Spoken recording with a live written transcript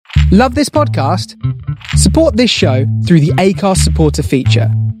Love this podcast? Support this show through the Acast supporter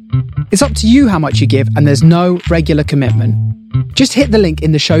feature. It's up to you how much you give, and there's no regular commitment. Just hit the link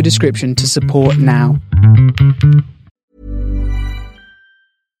in the show description to support now.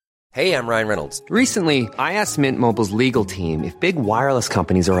 Hey, I'm Ryan Reynolds. Recently, I asked Mint Mobile's legal team if big wireless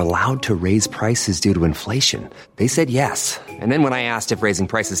companies are allowed to raise prices due to inflation. They said yes. And then when I asked if raising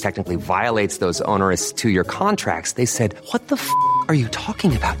prices technically violates those onerous two-year contracts, they said, "What the f*** are you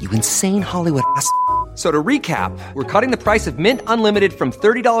talking about, you insane Hollywood ass?" So to recap, we're cutting the price of Mint Unlimited from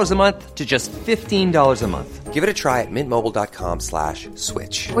 $30 a month to just $15 a month. Give it a try at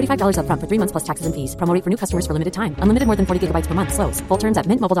mintmobile.com/switch. $45 up front for 3 months plus taxes and fees. Promo rate for new customers for limited time. Unlimited more than 40 gigabytes per month. Slows full terms at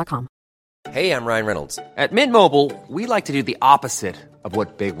mintmobile.com. Hey, I'm Ryan Reynolds. At Mint Mobile, we like to do the opposite of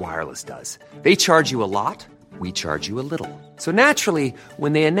what Big Wireless does. They charge you a lot, we charge you a little. So naturally,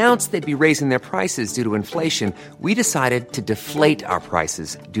 when they announced they'd be raising their prices due to inflation, we decided to deflate our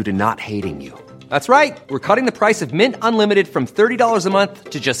prices due to not hating you. That's right. We're cutting the price of Mint Unlimited from $30 a month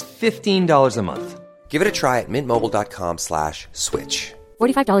to just $15 a month. Give it a try at mintmobile.com/switch.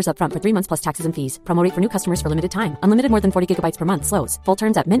 $45 up front for 3 months plus taxes and fees. Promo rate for new customers for limited time. Unlimited more than 40 gigabytes per month. Slows full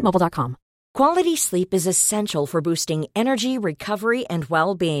terms at mintmobile.com. Quality sleep is essential for boosting energy, recovery, and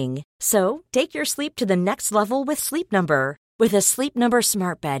well-being. So, take your sleep to the next level with Sleep Number. With a Sleep Number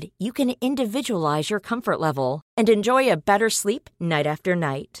smart bed, you can individualize your comfort level and enjoy a better sleep night after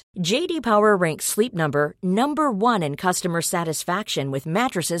night. J.D. Power ranks Sleep Number #1 in customer satisfaction with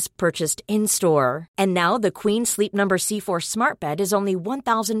mattresses purchased in-store. And now the Queen Sleep Number C4 smart bed is only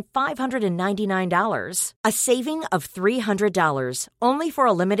 $1,599, a saving of $300, only for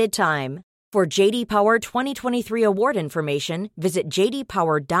a limited time. For J.D. Power 2023 award information, visit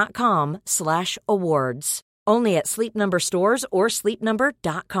jdpower.com/awards. Only at Sleep Number stores or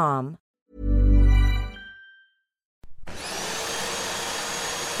sleepnumber.com.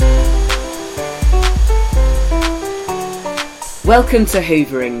 Welcome to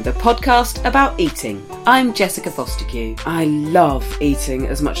Hoovering, the podcast about eating. I'm Jessica Fostekew. I love eating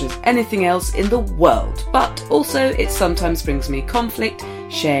as much as anything else in the world, but also it sometimes brings me conflict,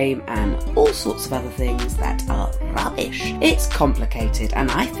 shame, and all sorts of other things that are rubbish. It's complicated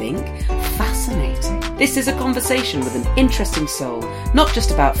and I think fascinating. This is a conversation with an interesting soul, not just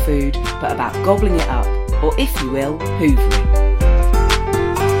about food, but about gobbling it up, or if you will, hoovering.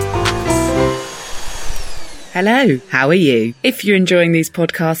 Hello, how are you? If you're enjoying these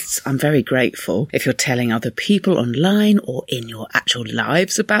podcasts, I'm very grateful. If you're telling other people online or in your actual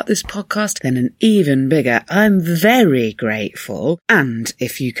lives about this podcast, then an even bigger, I'm very grateful. And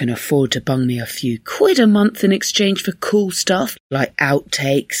if you can afford to bung me a few quid a month in exchange for cool stuff like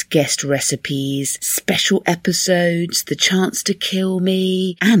outtakes, guest recipes, special episodes, the chance to kill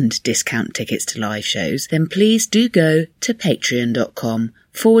me, and discount tickets to live shows, then please do go to patreon.com/The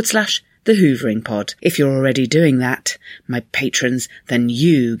Hoovering Pod. If you're already doing that, my patrons, then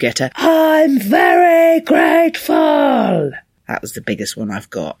you get a "I'm very grateful." That was the biggest one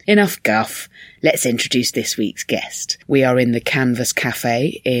I've got. Enough guff. Let's introduce this week's guest. We are in the Canvas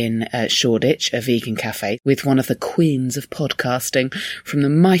Cafe in Shoreditch, a vegan cafe, with one of the queens of podcasting from the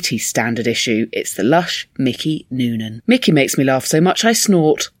mighty Standard Issue. It's the lush Mickey Noonan. Mickey makes me laugh so much I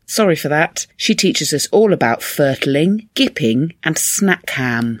snort. Sorry for that. She teaches us all about fertling, gipping, and snack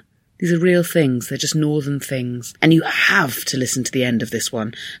ham. These are real things, they're just northern things. And you have to listen to the end of this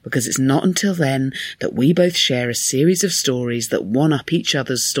one, because it's not until then that we both share a series of stories that one-up each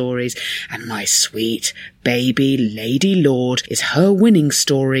other's stories, and my sweet baby Lady Lord is her winning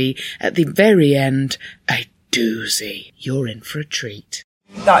story at the very end, a doozy. You're in for a treat.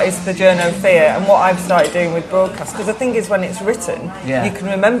 That is the journey of fear, and what I've started doing with broadcast, because the thing is, when it's written, you can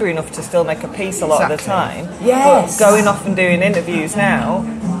remember enough to still make a piece a lot of the time. Yes. But going off and doing interviews now,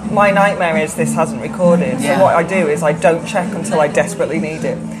 my nightmare is this hasn't recorded. So what I do is I don't check until I desperately need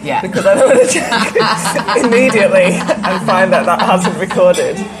it. Yeah. Because I don't want to check immediately and find that hasn't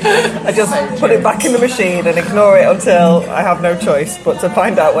recorded. I just put it back in the machine and ignore it until I have no choice but to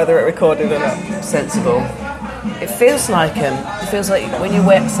find out whether it recorded or not. Sensible. It feels like when you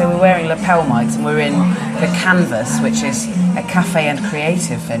wear, so we're wearing lapel mics and we're in the Canvas, which is a cafe and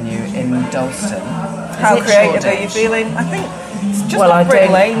creative venue in Dalston. How creative are you feeling? I think it's just well, a Brick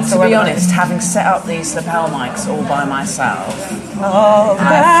Lane. To be honest, having set up these lapel mics all by myself, all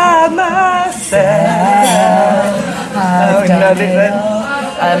by myself, I've done it.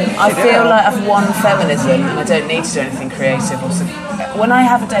 I feel like I've won feminism and I don't need to do anything creative. Also, when I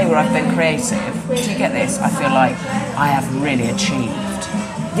have a day where I've been creative, do you get this? I feel like I have really achieved.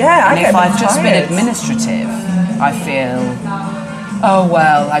 Yeah, and if I've just been administrative, I feel, oh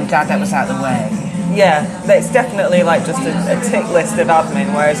well, I'm glad that was out of the way. Yeah, it's definitely like just a tick list of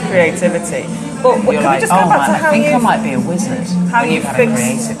admin, whereas creativity. But can we just go back to how I think I might be a wizard. How you've had a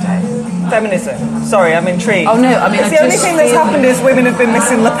creative day. Feminism. Sorry, I'm intrigued. Oh no, I mean, the only thing that's happened is women have been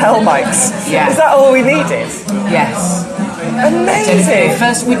missing lapel mics. Yeah. Is that all we needed? Yes. Amazing.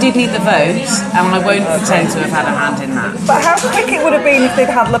 First, we did need the votes, and I won't pretend to have had a hand in that. But how quick it would have been if they'd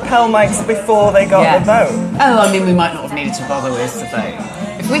had lapel mics before they got the vote. Oh, I mean, we might not have needed to bother with the vote.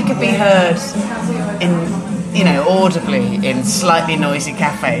 If we could be heard in, audibly in slightly noisy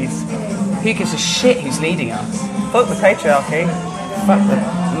cafes, who gives a shit who's leading us? Fuck the patriarchy. Fuck the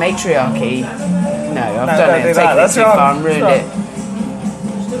matriarchy. No, I've done don't it. do Taken that. it That's too wrong. far and ruined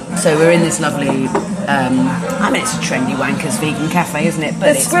it. So we're in this lovely. I mean, it's a trendy wankers vegan cafe, isn't it? But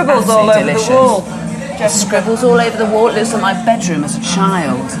There's it's scribbles all over delicious. the wall. There's scribbles all over the wall. It looks like my bedroom as a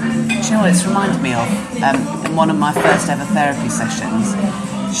child. Do you know what it's reminded me of? In one of my first ever therapy sessions,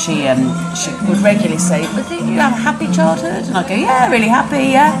 she would regularly say, "But did you have a happy childhood?" And I'd go, "Yeah, really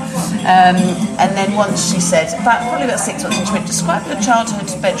happy, yeah." And then once she said, probably about 6 months, and she went, "Describe your childhood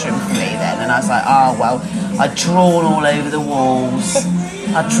bedroom for me then." And I was like, "Oh, well, I'd drawn all over the walls.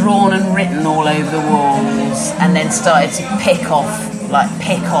 I'd drawn and written all over the walls, and then started to pick off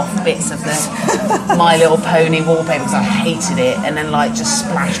bits of the My Little Pony wallpaper because I hated it, and then just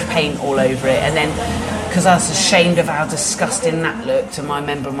splashed paint all over it, and then because I was ashamed of how disgusting that looked, and I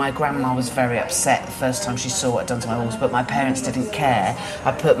remember my grandma was very upset the first time she saw what I'd done to my walls, but my parents didn't care.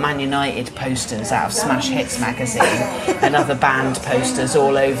 I put Man United posters out of Smash Hits magazine and other band posters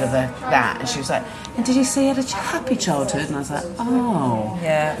all over that, and she was like, "And did you say you had a happy childhood?" And I was like, "Oh."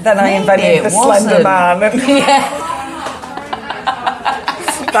 Yeah, then I invented the Slender Man. Yeah.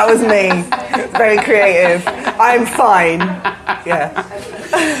 That was me. Very creative. I'm fine. Yeah.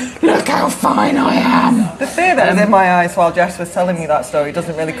 Look how fine I am. The fear that was in my eyes while Jess was telling me that story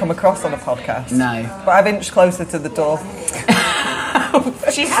doesn't really come across on a podcast. No. But I've inched closer to the door.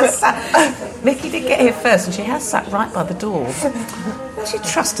 She has sat. Vicky did get here first, and she has sat right by the door. She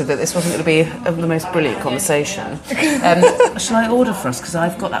trusted that this wasn't going to be the most brilliant conversation. Shall I order for us? Because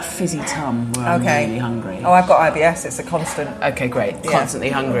I've got that fizzy tum where I'm really hungry. Oh, I've got IBS. It's a constant. Okay, great. Yeah. Constantly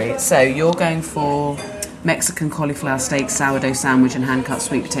hungry. So you're going for Mexican cauliflower steak, sourdough sandwich, and hand-cut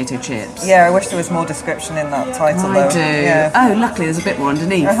sweet potato chips. Yeah, I wish there was more description in that title, I though. do. Yeah. Oh, luckily there's a bit more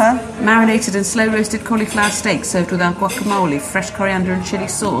underneath. Marinated and slow-roasted cauliflower steak served with our guacamole, fresh coriander and chilli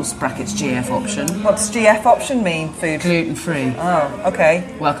sauce, brackets GF option. What does GF option mean? Food? Gluten-free. Oh, okay.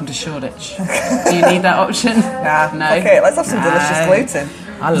 Welcome to Shoreditch. Do you need that option? Nah. No? Okay, let's have some delicious gluten.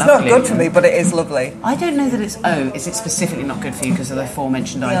 I It's love not gluten. good for me, but it is lovely. I don't know that it's... Oh, is it specifically not good for you because of the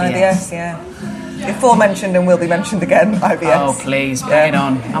aforementioned IBS? IBS, yeah. Before mentioned and will be mentioned again, IBS. Oh, please, bring it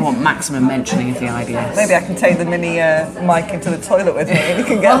on. I want maximum mentioning of the IBS. Maybe I can take the mini mic into the toilet with me and you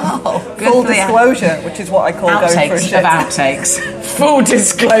can get good full for the disclosure, which is what I call going for a outtakes shit. of outtakes. Full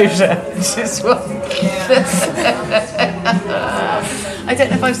disclosure. Which is what... I don't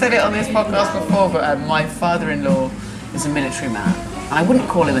know if I've said it on this podcast before, but my father-in-law is a military man. And I wouldn't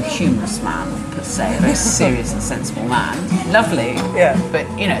call him a humorous man, per se, a very serious and sensible man. Lovely, but,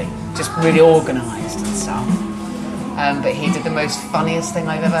 just really organised and stuff. But he did the most funniest thing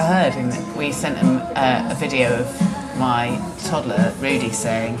I've ever heard. And we sent him a video of my toddler, Rudy,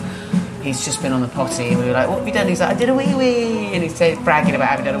 saying he's just been on the potty. And we were like, "What have you done?" He's like, "I did a wee-wee." And he's bragging about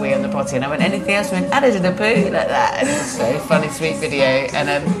having done a wee on the potty. And I went, "Anything else?" He went, "I did a poo," like that. And it was so funny, sweet video. And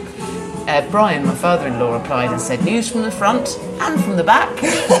Brian, my father-in-law, replied and said, "News from the front and from the back."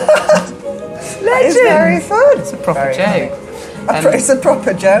 It's very fun. It's a proper joke. It's a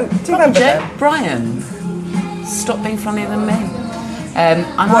proper joke. Do you remember joke? that? Brian, stop being funnier than me.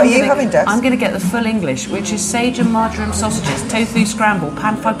 What are you having, Jess? I'm going to get the full English, which is sage and marjoram sausages, tofu scramble,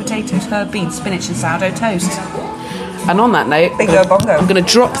 pan-fried potatoes, herb beans, spinach and sourdough toast. And on that note, Bingo bongo. I'm going to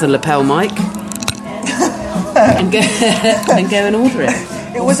drop the lapel mic and go and order it.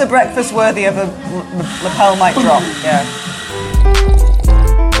 It was a breakfast worthy of a lapel mic drop, yeah.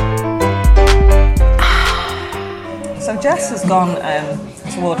 So Jess has gone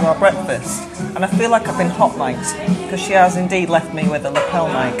to order our breakfast, and I feel like I've been hot mic'd because she has indeed left me with a lapel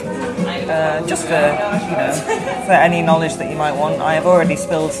mic. Just for for any knowledge that you might want, I have already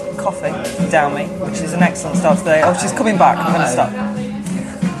spilled coffee down me, which is an excellent start to the day. Oh, she's coming back. I'm going to stop.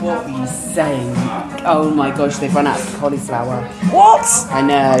 What were you saying? Oh my gosh, they've run out of cauliflower. What? I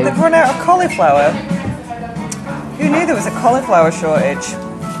know. They've run out of cauliflower? Who knew there was a cauliflower shortage?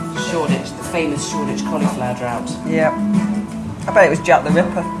 Shoreditch, the famous Shoreditch cauliflower drought. Yeah. I bet it was Jack the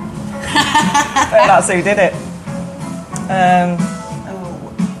Ripper. I bet that's who did it.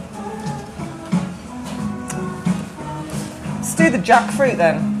 Let's do the jackfruit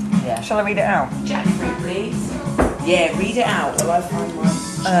then. Yeah. Shall I read it out? Jackfruit, please. Yeah, read it out while I find my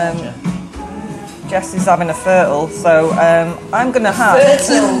charger. Jess is having a fertile, so I'm going to have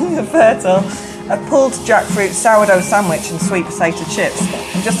a fertile, a pulled jackfruit sourdough sandwich and sweet potato chips.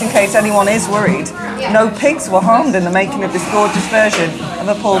 And just in case anyone is worried, no pigs were harmed in the making of this gorgeous version of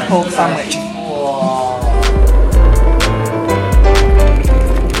a pulled pork sandwich.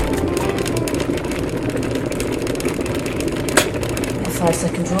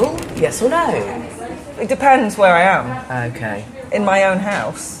 5-second rule? Yes or no? It depends where I am. Okay. In my own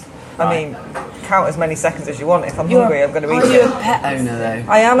house, I mean, count as many seconds as you want. If I'm hungry, I'm going to eat Are it. you a pet owner,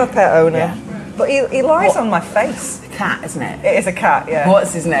 though? I am a pet owner, Yeah. but he lies on my face. Cat, isn't it? It is a cat, yeah.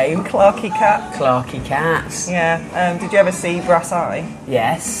 What's his name? Clarky Cat. Clarky Cat. Yeah. Did you ever see Brass Eye?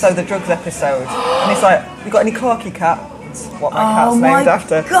 Yes. So the drugs episode, and he's like, "You got any Clarky Cat?" It's what my cat's named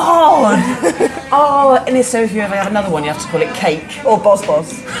after. God! Oh, and so if you ever have another one, you have to call it Cake. Or Boz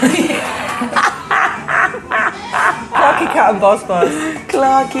Boz. Clarky Cat and Boz Boz.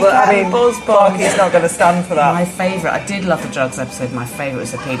 Clarky But Cat I mean, and Boz Boz. Clarky's not going to stand for that. My favourite, I did love the drugs episode, my favourite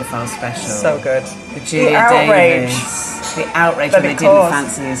was the paedophile special. So good. With Julia outrage. Davis. The outrage That when it they didn't caused.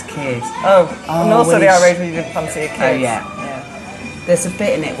 fancy his kid. Oh, and also when the he outrage when you didn't fancy a kid. Oh, yeah. There's a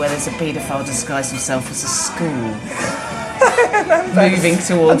bit in it where there's a paedophile disguised himself as a school. Moving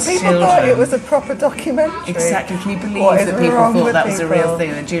towards And people children. thought it was a proper documentary. Exactly. Can you believe What is that people wrong thought with that was a real people? thing?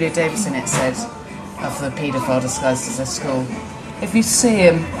 And then Julia Davis in it said of the paedophile disguised as a school, if you see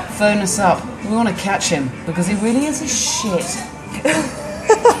him, phone us up. We want to catch him because he really is a shit.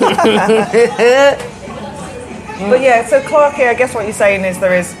 But yeah, so Clarky, I guess what you're saying is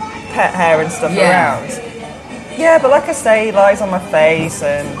there is pet hair and stuff around. Yeah, but like I say, he lies on my face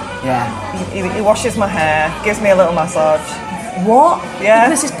and Yeah. he washes my hair, gives me a little massage. What? Yeah. He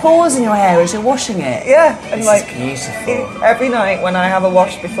puts his paws in your hair as you're washing it. Yeah, and This like is beautiful. every night when I have a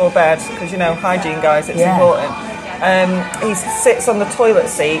wash before bed, because you know hygiene, guys, it's Yeah. important. He sits on the toilet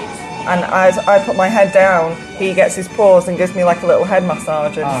seat, and as I put my head down, he gets his paws and gives me like a little head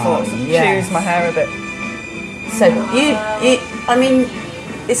massage and sort of yes. chews my hair a bit. So you, I mean,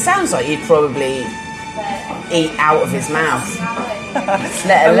 it sounds like you'd probably eat out of his mouth,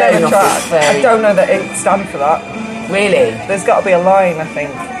 let I've alone never off tried. his furry. I don't know that it stands for that. Really? There's got to be a line, I think.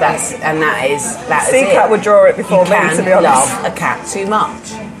 That is Sea it. Cat would draw it before You me, can to be honest. love a cat too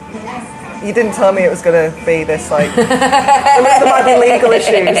much. You didn't tell me it was going to be this, like... there might be legal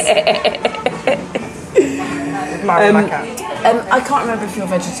issues. Marry my cat. I can't remember if you're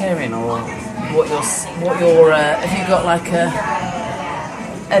vegetarian or what your have you got like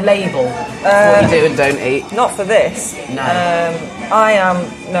a label what you do and don't eat? Not for this. No. I am,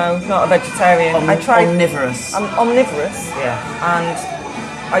 not a vegetarian. I tried... Omnivorous. I'm omnivorous. Yeah. And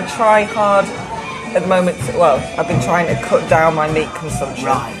I try hard at the moment... I've been trying to cut down my meat consumption.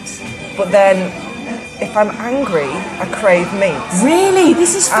 Right. But then, if I'm angry, I crave meat. Really?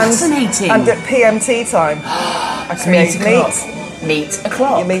 This is fascinating. And at PMT time, I crave meat. Meat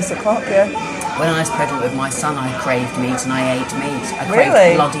o'clock. Your meat o'clock, yeah. When I was pregnant with my son, I craved meat and I ate meat. I Really?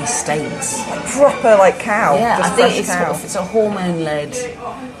 craved bloody steaks. Proper, like, cow. Yeah, just I think fresh it's cow. it's a hormone-led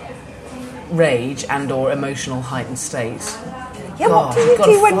rage and or emotional heightened state. Yeah, God, what do you've you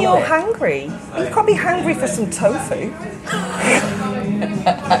gotta do when follow you're it. hungry? You can't be hungry for some tofu.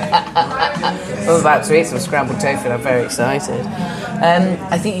 I'm about to eat some scrambled tofu and I'm very excited.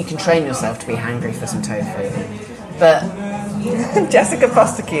 I think you can train yourself to be hungry for some tofu. But Jessica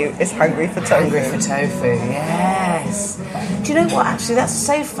Foster-Cute is hungry for tofu. hungry for tofu, yes. Do you know what, actually, that's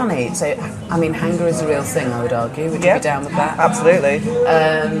so funny. So, I mean, hunger is a real thing, I would argue. Would you be down with that? Absolutely.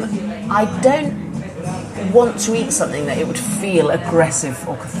 I don't want to eat something that it would feel aggressive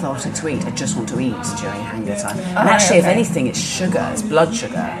or cathartic to eat. I just want to eat during hunger time. And actually, if anything, it's sugar. It's blood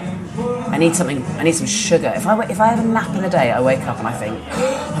sugar. I need some sugar. If I have a nap in the day, I wake up and I think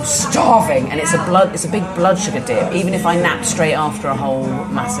I'm starving, and it's a big blood sugar dip. Even if I nap straight after a whole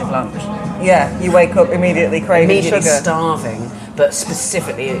massive lunch, Yeah, you wake up immediately craving immediately sugar. starving, but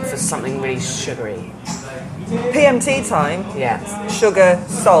specifically for something really sugary. PMT time, Yeah. sugar,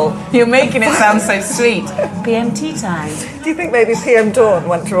 salt. You're making it sound so sweet. PMT time. Do you think maybe PM Dawn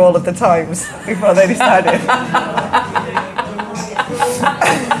went through all of the times before they decided?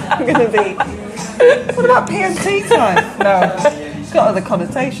 I'm going to be... What about PMT time? No, it's got other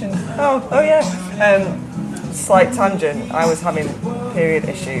connotations. Oh yeah. Slight tangent. I was having period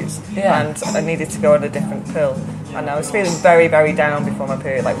issues and I needed to go on a different pill. And I was feeling very, very down before my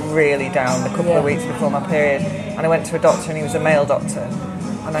period, like really down, a couple of weeks before my period. And I went to a doctor and he was a male doctor.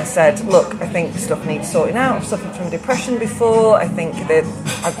 And I said, look, I think stuff needs sorting out. I've suffered from depression before. I think that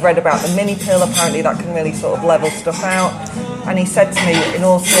I've read about the mini pill. Apparently that can really sort of level stuff out. And he said to me, in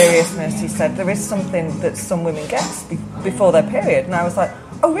all seriousness, he said, there is something that some women get before their period. And I was like,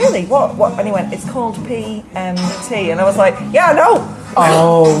 oh, really? What? And he went, it's called PMT. And I was like, yeah, I know.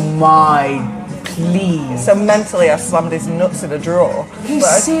 Oh, my... Please. So mentally I slammed his nuts in a drawer. He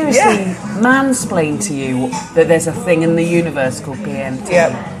seriously mansplained to you that there's a thing in the universe called PMT.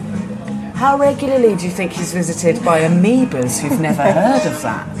 Yeah. How regularly do you think he's visited by amoebas who've never heard of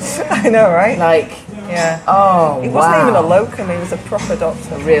that? I know, right? Like, yeah. Oh, he wasn't even a locum, he was a proper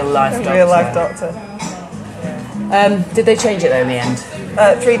doctor. A real life doctor. Real life doctor. Did they change it though in the end?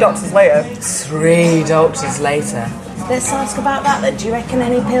 3 doctors later. 3 doctors later. Let's ask about that then. Do you reckon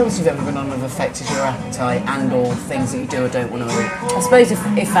any pills you've ever been on have affected your appetite and or things that you do or don't want to eat? I suppose if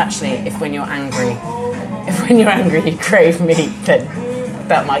when you're angry you crave meat, then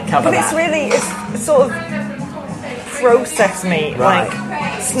that might cover that. But it's sort of processed meat, right.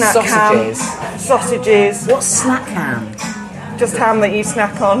 Like snack sausages. Ham, sausages. What's snack ham? Just ham that you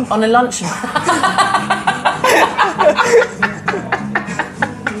snack on. On a lunch.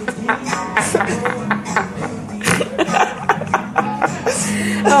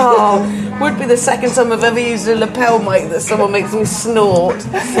 Oh, would be the second time I've ever used a lapel mic that someone makes me snort.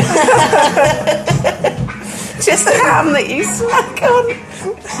 Just a ham that you snack on.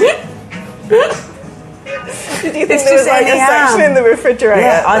 Did you think there was like a section in the refrigerator?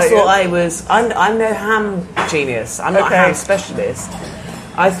 Yeah, I thought I'm no ham genius. I'm not a ham specialist.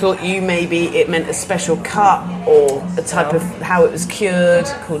 I thought it meant a special cut or a type of how it was cured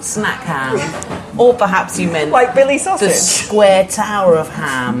called snack ham. Or perhaps you meant like Billy sausage. The square tower of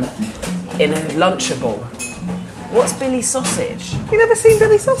ham in a Lunchable. What's Billy sausage? You never seen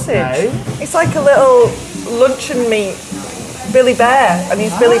Billy sausage? No. It's like a little luncheon meat Billy Bear, and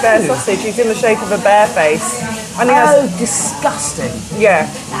he's Billy Bear sausage. He's in the shape of a bear face. And he has, disgusting. Yeah.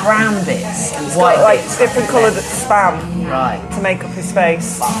 Brown bits and he's white got, like bits. different coloured spam. Right. To make up his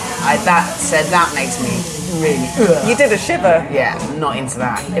face. That makes me really... You did a shiver. Yeah, I'm not into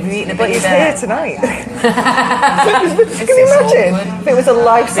that. Have you eaten a But Billy he's Bear? here tonight. Can you imagine if it was a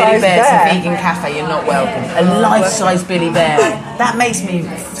life-size Billy Bear's bear? a vegan cafe, you're not welcome. A life-size Billy Bear. That makes me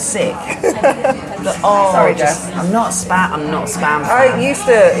sick. But, Sorry, Jess. I'm not a spam fan. I used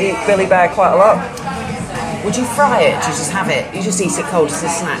to eat Billy Bear quite a lot. Would you fry it? Do you just have it? You just eat it cold as a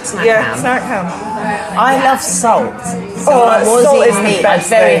snack ham? Yeah, snack ham. I love salt. So when I was eating meat, I'd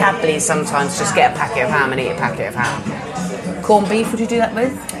very happily sometimes just get a packet of ham and eat a packet of ham. Corned beef, would you do that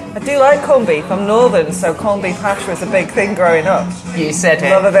with? I do like corned beef. I'm northern, so corned beef hash was a big thing growing up. You said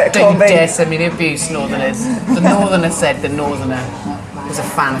it. Love a bit of corned beef. Don't dare send me the abuse, northerners. The northerner said the northerner was a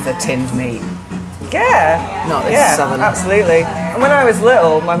fan of the tinned meat. Yeah. Not this yeah, southern. Absolutely. And when I was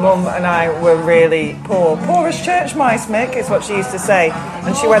little, my mum and I were really poor. Poor as church mice, Mick, is what she used to say.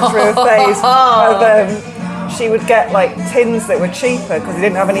 And she went through a phase of she would get like tins that were cheaper because they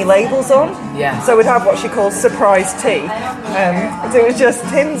didn't have any labels on. Yeah. So we'd have what she calls surprise tea. So it was just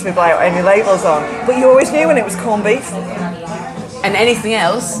tins with like any labels on. But you always knew when it was corned beef. And anything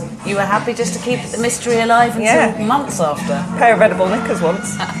else, you were happy just to keep the mystery alive until months after. A pair of edible knickers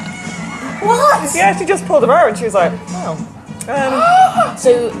once. What? Yeah, she just pulled them out and she was like, oh.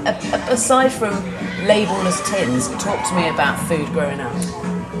 So, aside from labelless tins, talk to me about food growing up.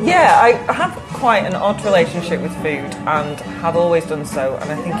 Yeah, I have quite an odd relationship with food and have always done so,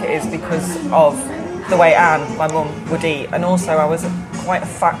 and I think it is because of the way Anne, my mum, would eat, and also I was quite a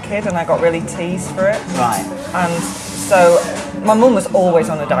fat kid and I got really teased for it. Right. And so my mum was always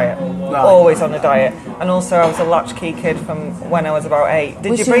on a diet, always on a diet, and also I was a latchkey kid from when I was about 8.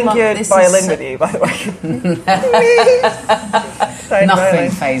 Did you bring your violin with you, by the way?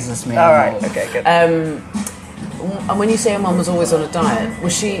 Nothing phases me. All right, okay, good. And when you say your mum was always on a diet,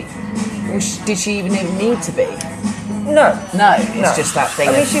 did she even need to be? No, it's just that thing.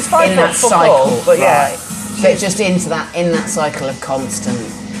 I mean, she's fine in for that football, cycle, but yeah, but just in that cycle of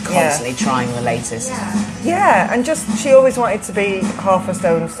constantly trying the latest. Yeah, and just she always wanted to be half a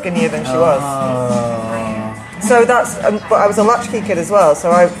stone skinnier than she was. So that's, but I was a latchkey kid as well.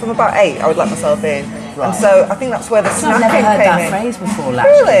 So from about 8, I would let myself in, and so I think that's where the snacking came in. I've never heard that phrase before.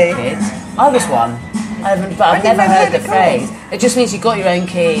 Latchkey kid. I was one. But I've never heard the phrase. It just means you got your own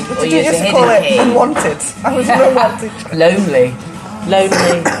key, or you you're just a call hidden it key. unwanted. I was an unwanted. Lonely.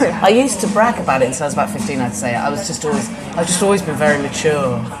 I used to brag about it until I was about 15. I'd say I've just always been very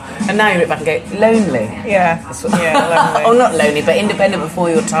mature. And now you look back and go lonely. Yeah, lonely. Oh, not lonely, but independent before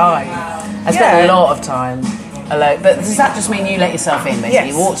your time. I spent a lot of time alone. But does that just mean you let yourself in? Basically, yes.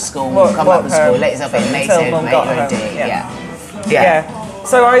 You walk to school, come back from school, let yourself in, make your own day. Yeah.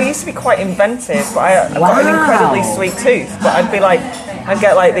 So I used to be quite inventive, but I've got an incredibly sweet tooth. But I'd get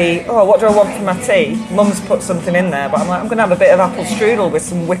like what do I want for my tea? Mum's put something in there, but I'm going to have a bit of apple strudel with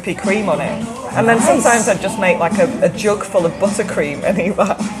some whippy cream on it. And then sometimes I'd just make like a jug full of buttercream and eat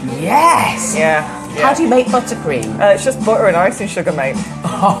that. Yes! Yeah. How do you make buttercream? It's just butter and icing sugar, mate.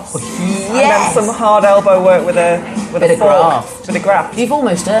 Oh, yes! And then some hard elbow work with a bit of graft. Bit of graft. You've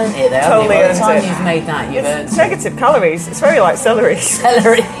almost earned it there, Totally haven't you? By the earned time it. you've made that, you've earned It's negative calories. It's very like celery.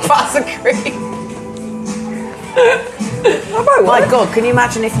 celery buttercream. My God, can you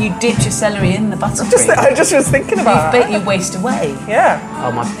imagine if you dipped your celery in the buttercream? I just was thinking about Bet you waste away. Yeah.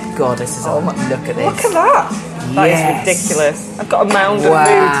 Oh my God, this is look at this. Look at that. That is ridiculous. I've got a mound of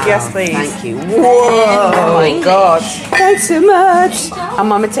food. Yes, please. Thank you. Whoa. Oh my God. Thanks so much. And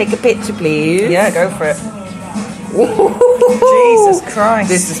Mama, take a picture, please. Yeah, go for it. Jesus Christ.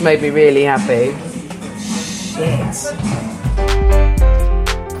 This has made me really happy. Shit.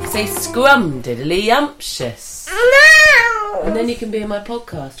 Say scrumdiddly-umptious. No! And then you can be in my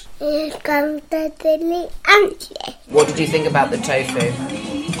podcast. Scrumdiddly-umptious. What did you think about the tofu?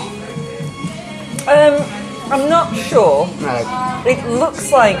 I'm not sure. No. It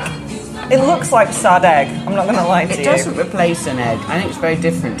looks like sad egg. I'm not going to lie to you. It doesn't replace an egg. I think it's very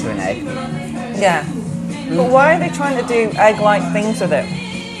different to an egg. Yeah. But why are they trying to do egg-like things with it?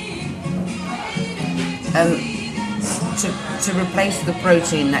 To replace the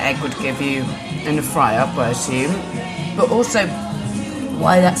protein that egg would give you in a fry-up, I assume. But also,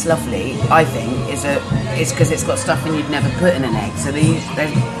 why that's lovely, I think, is because it's got stuff in you'd never put in an egg. So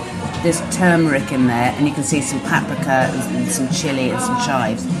there's turmeric in there, and you can see some paprika and some chilli and some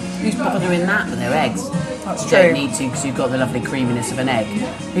chives. Who's bothering that with their eggs? That's You true. don't need to, because you've got the lovely creaminess of an egg.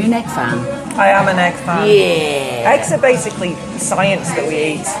 Are you an egg fan? I am an egg fan. Yeah. Eggs are basically science that we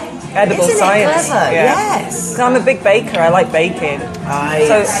eat. Edible Isn't it science. clever? Yeah. Yes. 'Cause I'm a big baker. I like baking. Right.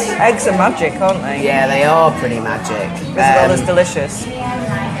 So eggs are magic, aren't they? Yeah, they are pretty magic. As well as delicious.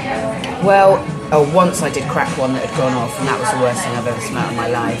 Well, once I did crack one that had gone off, and that was the worst thing I've ever smelled in my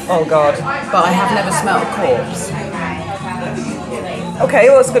life. Oh God. But I have never smelled a corpse. Okay,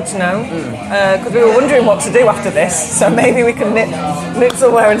 well, it's good to know. Because we were wondering what to do after this, so maybe we can nip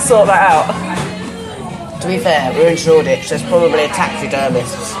somewhere and sort that out. To be fair, we're in Shoreditch. There's probably a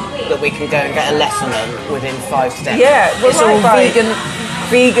taxidermist that we can go and get a lesson in within 5 steps. Yeah, we're it's all right by-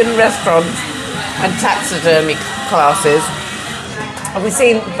 vegan restaurants and taxidermy classes. Have we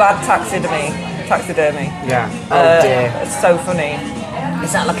seen bad taxidermy? Yeah. Oh dear. It's so funny.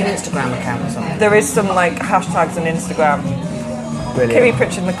 Is that like an Instagram account or something? There is some like hashtags on Instagram. Brilliant. Kerry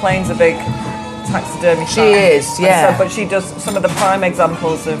Pritchard McLean's a big taxidermy She fan. is, yeah. And so, but she does some of the prime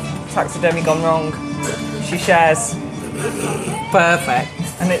examples of taxidermy gone wrong. She shares, Perfect.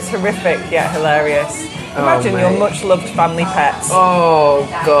 and it's horrific yet hilarious. Oh, Imagine your mate. much-loved family pets. Oh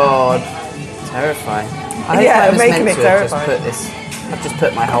God. Terrifying. I think Yeah, I was making meant it to have just terrifying. put this. I've just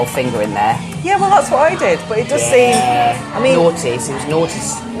put my whole finger in there. Yeah, well, that's what I did, but it does seem. I mean, naughty. Seems naughty.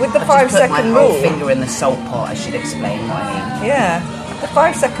 with the I've 5 just put my second whole rule. finger in the salt pot. I should explain what I mean. Yeah, the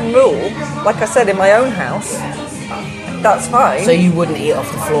 5 second rule, like I said in my own house, that's fine. So you wouldn't eat off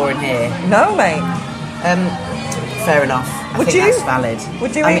the floor in here? No, mate. Fair enough. I Would think you? that's valid.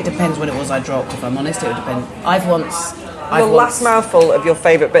 Would you I mean, eat- it depends what it was I dropped. If I'm honest, it would depend. Your last mouthful of your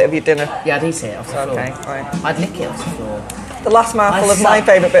favourite bit of your dinner. Yeah, I'd eat it off the floor. Okay, right. I'd lick it off the floor. The last mouthful I of my suck.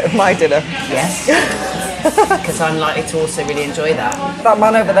 favourite bit of my dinner. Yes. Because I'm likely to also really enjoy that. That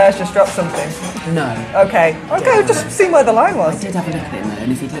man over there's just dropped something. No. Okay, just see where the line I was. did have a look at him though,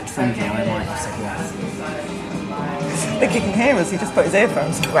 and if he'd looked friendly, I might have said yes. I think he can hear us, he just put his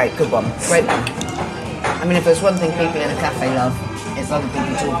earphones on. Great, good one. Great one. I mean, if there's one thing people in a cafe love, it's other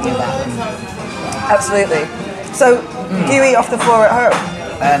people talking about them. Absolutely. So, do you eat off the floor at home?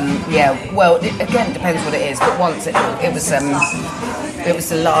 Yeah, well, again, it depends what it is. But once it was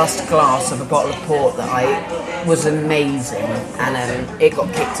the last glass of a bottle of port that was amazing, and it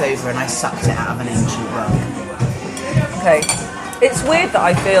got kicked over, and I sucked it out of an ancient rug. Okay. It's weird that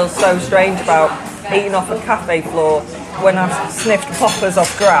I feel so strange about eating off a cafe floor when I've sniffed poppers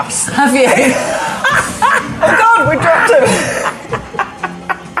off grass. Have you? Oh God, we dropped him!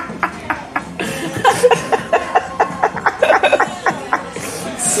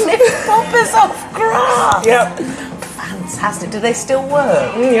 Sniff poppers off grass. Yep. Fantastic. Do they still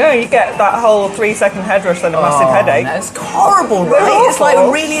work? Yeah, you get that whole 3 second head rush and a massive headache. That's horrible, They're right? It's like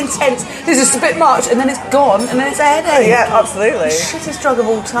awful. really intense. It's just a bit much, and then it's gone, and then it's a headache. Yeah, absolutely. Shittest drug of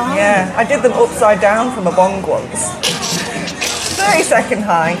all time. Yeah, I did them upside down from a bong once. 30 second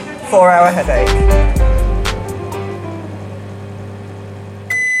high, 4 hour headache.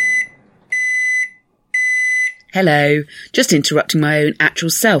 Hello, just interrupting my own actual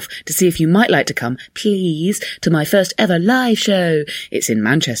self to see if you might like to come, please, to my first ever live show. It's in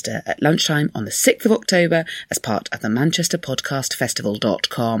Manchester at lunchtime on the 6th of October as part of the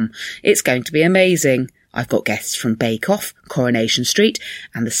ManchesterPodcastFestival.com. It's going to be amazing. I've got guests from Bake Off, Coronation Street,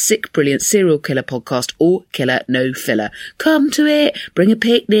 and the Sick Brilliant Serial Killer podcast, All Killer No Filler. Come to it, bring a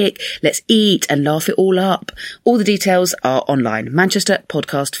picnic, let's eat and laugh it all up. All the details are online,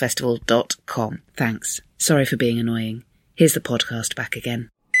 ManchesterPodcastFestival.com. Thanks. Sorry for being annoying. Here's the podcast back again.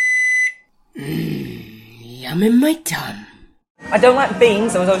 Yum in my tum. I don't like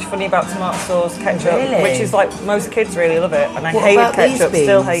beans. I was always funny about tomato sauce, ketchup, Really? which is like most kids really love it. And I What hated about these ketchup,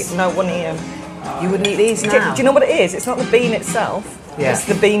 still beans? hate. No, wouldn't eat them. You wouldn't eat these Do now? you know what it is? It's not the bean itself. Yeah. It's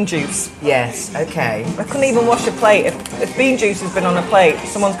the bean juice. Yes, okay. I couldn't even wash a plate. If bean juice has been on a plate,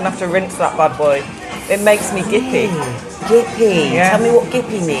 someone's going to have to rinse that bad boy. It makes me gippy. Gippy. Yeah. Tell me what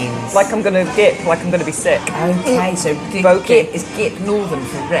gippy means. Like I'm going to gip, like I'm going to be sick. Okay, so Voky. gip is gip northern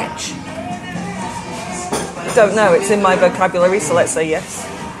for wretch. Don't know. It's in my vocabulary, so let's say yes.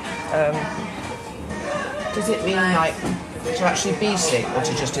 Does it mean like to actually be sick or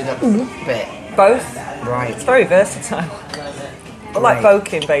to just do that bit? Both. Right. It's very versatile. But like Right.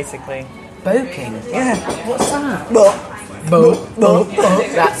 boking, basically. Boking. Yeah. What's that? But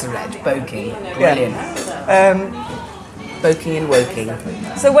That's a red. Boking. Brilliant. Boking and woking.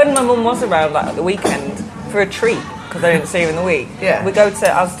 So when my mum was around, like at the weekend, for a treat, because I didn't see her in the week, Yeah. we go to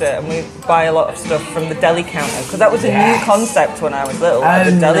Asda and we buy a lot of stuff from the deli counter, because that was a Yes. new concept when I was little, Oh,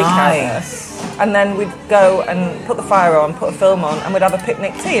 the deli nice. counter. And then we'd go and put the fire on, put a film on, and we'd have a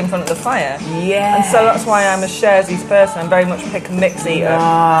picnic tea in front of the fire. Yeah. And so that's why I'm a sharesies person. I'm very much pick and mix eater.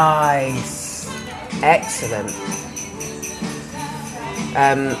 Nice. Excellent.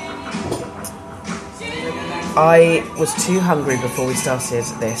 I was too hungry before we started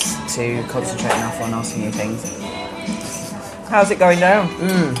this to concentrate enough on asking you things. How's it going down?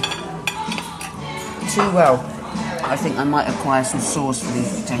 Too well. I think I might acquire some sauce for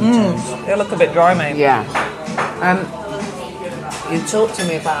these potatoes. They look a bit dry, mate. Yeah. You talked to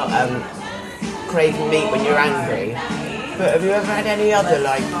me about craving meat when you're angry, but have you ever had any other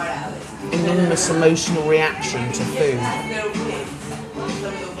like enormous emotional reaction to food?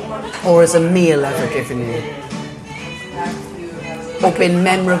 Or has a meal ever given you? Or been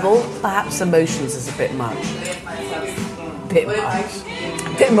memorable? Perhaps emotions is a bit much. Bit much.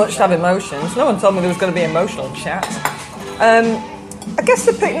 Bit much to have emotions. No one told me there was going to be emotional chat. I guess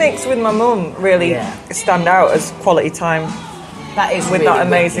the picnics with my mum really stand out as quality time That is with really that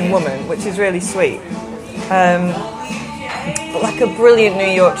amazing wicked. woman, which is really sweet. But like a brilliant New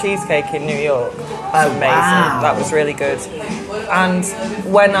York cheesecake in New York. Amazing. wow. That was really good. And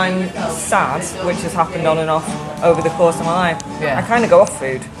when I'm sad, which has happened on and off over the course of my life, Yeah. I kind of go off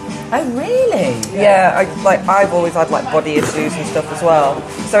food. Oh really? Yeah, I've always had like body issues and stuff as well.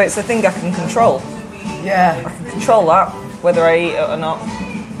 So it's a thing I can control. Yeah. Control that, whether I eat it or not.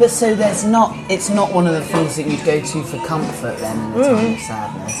 But so it's not one of the things that you'd go to for comfort then in the time of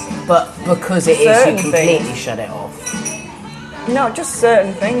sadness. But because it is, Certain you completely things. shut it off. No, just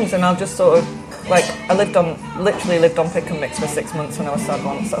certain things, and I'll just sort of like literally lived on pick and mix for 6 months when I was sad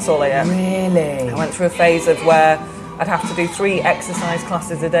once. That's all I ate. Really? I went through a phase of where I'd have to do 3 exercise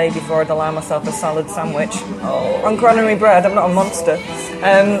classes a day before I'd allow myself a salad sandwich on granary bread. I'm not a monster.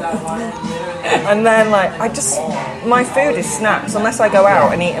 And then my food is snacks unless I go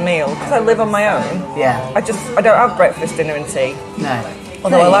out and eat a meal, because I live on my own. Yeah. I don't have breakfast, dinner and tea. No.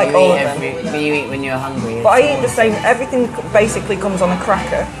 Although I like you all eat of them. You eat when you're hungry. But I eat the same, everything basically comes on a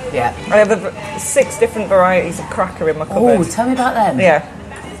cracker. Yeah. I have 6 different varieties of cracker in my cupboard. Oh, tell me about them. Yeah.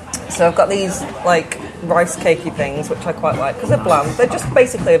 So I've got these like rice cakey things, which I quite like because they're bland. They're just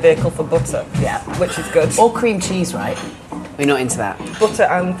basically a vehicle for butter. Yeah. Which is good. Or cream cheese, right? We're not into that. Butter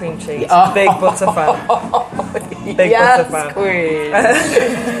and cream cheese. Oh. Big butter fan. Big butter fan. Queen.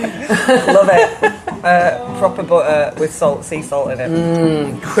 Love it. Proper butter with sea salt in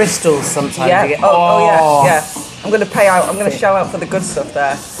it. Crystals sometimes. Yeah. You get. Yeah. I'm going to I'm going to shell out for the good stuff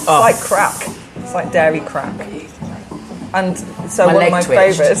there. It's like crack. It's like dairy crack. And so My one of leg my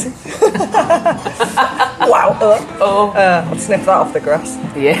twitched. favourites. Wow. I'll sniff that off the grass.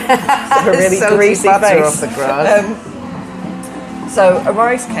 Yeah. A really Salty greasy butter face. off the grass. So a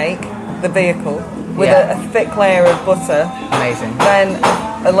rice cake, the vehicle, with Yeah. a thick layer of butter, Amazing. then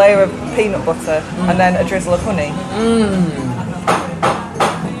a layer of peanut butter, and then a drizzle of honey.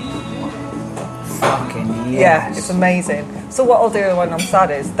 Fucking yes. Yeah, it's amazing. So what I'll do when I'm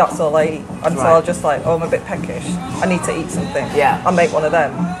sad is that's all I eat. And so Right. I'll just I'm a bit peckish. I need to eat something. Yeah. I'll make one of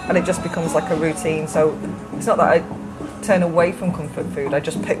them. And it just becomes like a routine. So it's not that I turn away from comfort food. I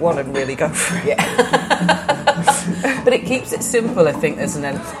just pick one and really go for it. Yeah. But it keeps it simple, I think, there's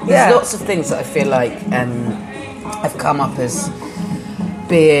lots of things that I feel like have come up as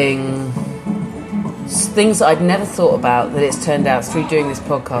being things that I'd never thought about, that it's turned out through doing this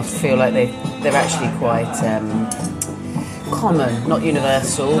podcast feel like they're actually quite common, not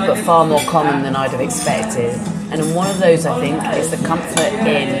universal, but far more common than I'd have expected. And one of those, I think, is the comfort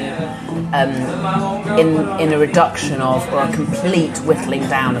in a reduction of, or a complete whittling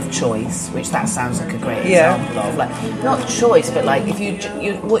down of choice, which that sounds like a great example of, like, not choice, but like if you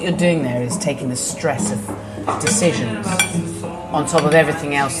what you're doing there is taking the stress of decisions on top of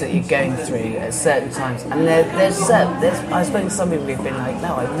everything else that you're going through at certain times. And there's I've spoken to some people who've been like,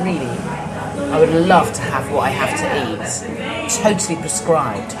 no, I would love to have what I have to eat totally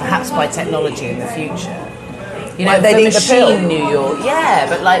prescribed, perhaps by technology in the future. You know, like the machine New York,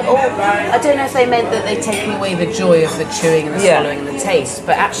 but like, I don't know if they meant that they're taking away the joy of the chewing and the swallowing and the taste,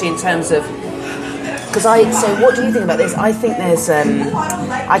 but actually in terms of, so what do you think about this? I think there's,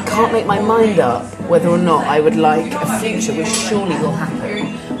 I can't make my mind up whether or not I would like a future, which surely will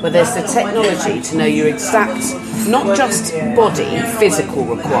happen, where there's the technology to know your exact, not just body, physical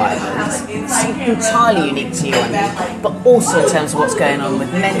requirements, entirely unique to you, but also in terms of what's going on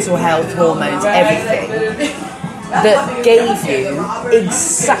with mental health, hormones, everything, that gave you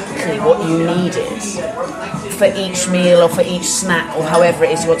exactly what you needed for each meal or for each snack or however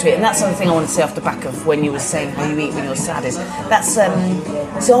it is you want to eat. And that's something I want to say off the back of when you were saying how you eat when you're sad. That's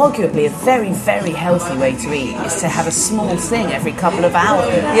it's arguably a very, very healthy way to eat, is to have a small thing every couple of hours.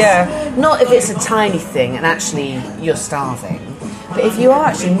 Yeah. Not if it's a tiny thing and actually you're starving. But if you are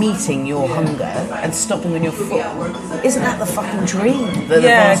actually meeting your hunger and stopping when you're full, isn't that the fucking dream that the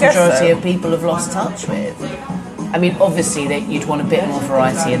vast majority of people have lost touch with? I mean, obviously, you'd want a bit more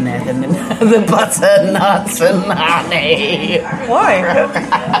variety in there than the butter, nuts, and honey. Why?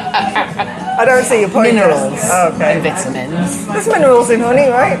 I don't see your point. Minerals and vitamins. There's minerals in honey,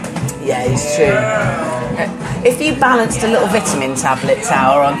 right? Yeah, it's true. If you balanced a little vitamin tablet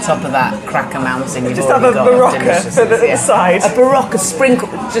tower on top of that cracker mountain, you've just already have a got Barocca at the side. A Barocca sprinkle,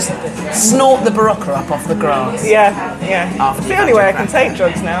 just snort the Barocca up off the grass. Yeah. After it's the only way I can take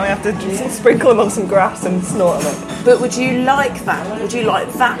drugs now. I have to just sprinkle them on some grass and snort them up. But would you like that? Would you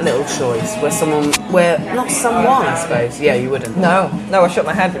like that little choice where not someone, I suppose? Yeah, you wouldn't. No, I shook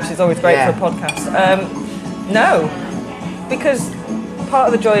my head, which is always great for a podcast. No, because part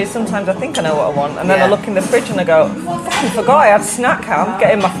of the joy is sometimes I think I know what I want, and then I look in the fridge and I go, I forgot I had snack ham,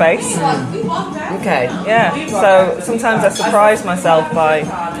 get in my face. Okay. Yeah, so sometimes I surprise myself by,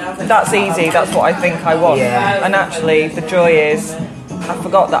 that's easy, that's what I think I want. Yeah. And actually the joy is, I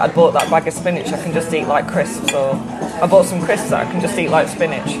forgot that I'd bought that bag of spinach I can just eat like crisps, or I bought some crisps that I can just eat like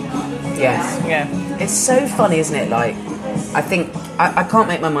spinach. Yes. Yeah. It's so funny, isn't it? Like, I think, I can't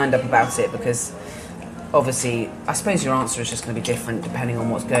make my mind up about it because obviously, I suppose your answer is just going to be different depending on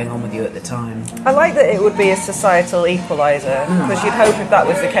what's going on with you at the time. I like that it would be a societal equaliser, because you'd hope if that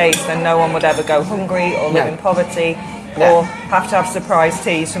was the case, then no one would ever go hungry or live in poverty or have to have surprise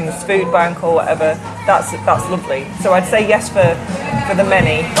teas from the food bank or whatever. That's lovely. So I'd say yes for the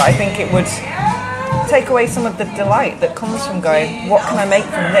many, but I think it would take away some of the delight that comes from going, what can I make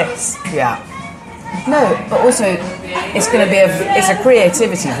from this? Yeah. No, but also it's going to be it's a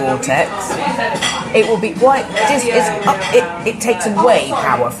creativity vortex. It will be quite. It takes away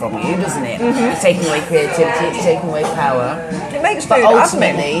power from you, doesn't it? Mm-hmm. It's taking away creativity. It's taking away power. It makes but food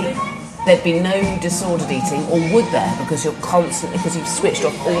ultimately, there'd be no disordered eating, or would there? Because you're constantly, because you've switched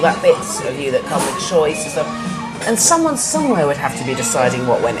off all that bits of you that come with choice and stuff. And someone somewhere would have to be deciding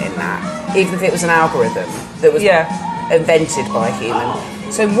what went in that, even if it was an algorithm that was invented by a human.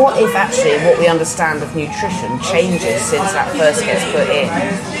 So what if actually what we understand of nutrition changes since that first gets put in?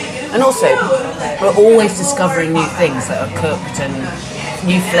 And also, we're always discovering new things that are cooked and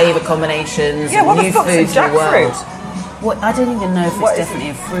new flavour combinations, and new foods in the world. What, I don't even know if it's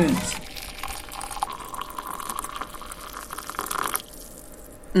definitely a fruit.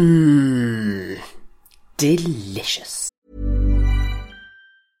 Delicious.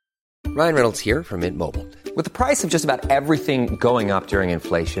 Ryan Reynolds here from Mint Mobile. With the price of just about everything going up during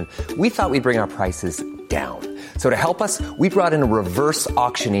inflation, we thought we'd bring our prices down. So to help us, we brought in a reverse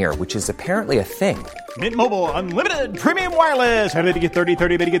auctioneer, which is apparently a thing. Mint Mobile Unlimited Premium Wireless. How to get 30,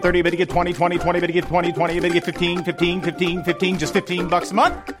 30, how to get 30, how to get 20, 20, 20, how to get 20, 20, how to get 15, 15, 15, 15, just $15 a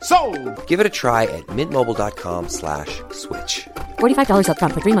month? Sold! Give it a try at mintmobile.com/switch. $45 up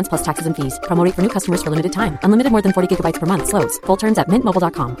front for 3 months plus taxes and fees. Promo rate for new customers for limited time. Unlimited more than 40 gigabytes per month. Slows full terms at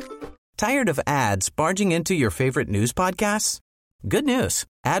mintmobile.com. Tired of ads barging into your favorite news podcasts? Good news.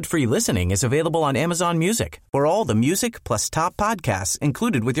 Ad-free listening is available on Amazon Music for all the music plus top podcasts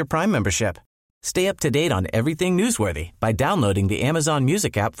included with your Prime membership. Stay up to date on everything newsworthy by downloading the Amazon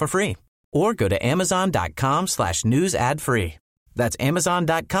Music app for free or go to amazon.com/news ad free. That's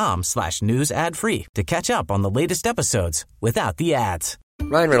amazon.com/news ad free to catch up on the latest episodes without the ads.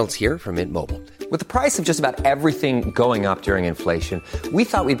 Ryan Reynolds here from Mint Mobile. With the price of just about everything going up during inflation, we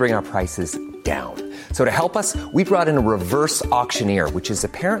thought we'd bring our prices down. So to help us, we brought in a reverse auctioneer, which is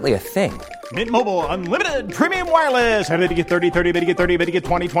apparently a thing. Mint Mobile Unlimited Premium Wireless. How to get 30, 30, bit to get 30, bit to get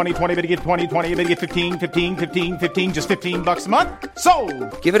 20, 20, 20, bit to get 20, 20, bit to get 15, 15, 15, 15, just $15 a month?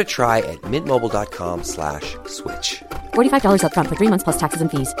 Sold! Give it a try at mintmobile.com/switch. $45 up front for 3 months plus taxes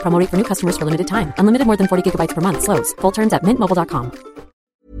and fees. Promo rate for new customers for limited time. Unlimited more than 40 gigabytes per month. Slows full terms at mintmobile.com.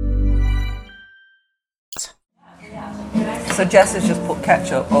 So Jess has just put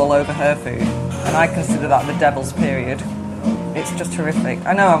ketchup all over her food, and I consider that the devil's period. It's just horrific.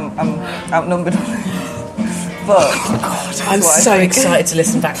 I know I'm outnumbered on this, but I'm so excited to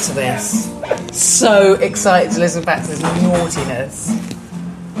listen back to this. So excited to listen back to this naughtiness.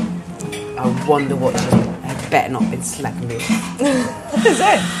 I wonder what had better not been slapping me. What is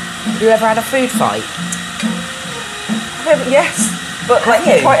it? Have you ever had a food fight? Yes. But like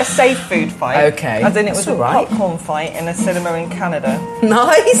quite a safe food fight. Okay. As in it was a right. popcorn fight in a cinema in Canada.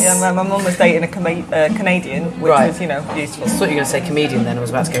 Nice. Yeah, my mum was dating a Canadian, which was, useful. I thought you were going to say comedian then. I was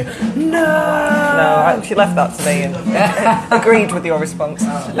about to go, No, she left that to me and agreed with your response.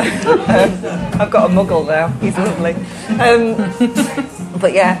 I've got a muggle now. He's lovely.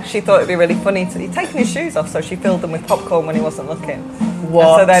 But yeah, she thought it'd be really funny. He'd taken his shoes off, so she filled them with popcorn when he wasn't looking. What?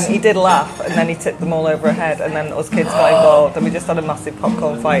 And so then he did laugh, and then he tipped them all over her head, and then us kids got involved, and we just had a massive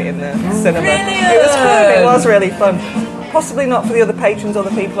popcorn fight in the cinema. Brilliant. It was fun. It was really fun. Possibly not for the other patrons or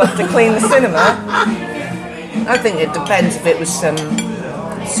the people who have to clean the cinema. I think it depends if it was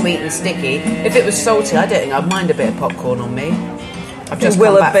sweet and sticky. If it was salty, I don't think I'd mind a bit of popcorn on me. I've just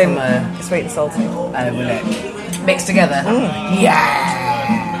will come have back been from sweet and salty. Oh, will it? Mixed together? Yeah!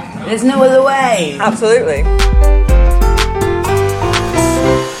 There's no other way! Absolutely.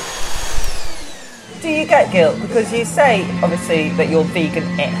 Do you get guilt? Because you say, obviously, that you're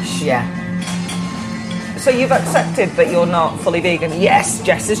vegan-ish. Yeah. So you've accepted that you're not fully vegan? Yes,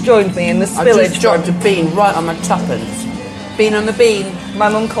 Jess has joined me in the spillage. I just dropped a bean right on my tuppence. Bean on the bean. My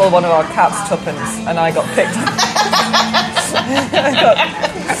mum called one of our cats tuppence, and I got picked on. I got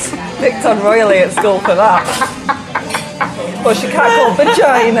picked on royally at school for that. Well, she can't call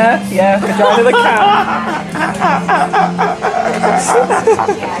vagina. Yeah, vagina the cat.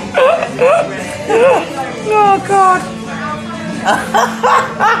 Oh, God.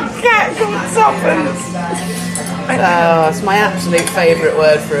 Cat called tuppence. Oh, it's my absolute favourite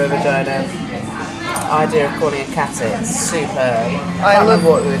word for a vagina. Idea of calling a cat it. Superb. I love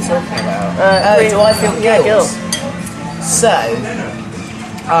what we were talking about. Do I feel guilt? Yeah, guilt. So,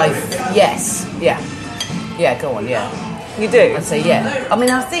 yes. Yeah, go on, yeah. You do? I'd say yeah. I mean,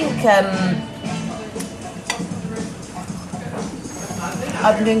 I think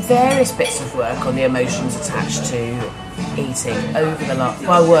I've been doing various bits of work on the emotions attached to eating over the last.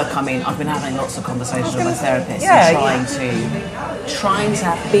 By work, I mean I've been having lots of conversations with my therapist and trying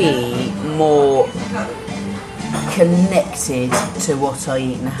to be more connected to what I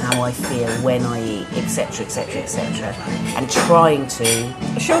eat and how I feel when I eat, etc., etc., etc., and trying to.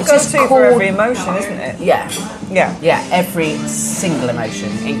 It's your go-to for every emotion, isn't it? Yeah. Yeah. Every single emotion,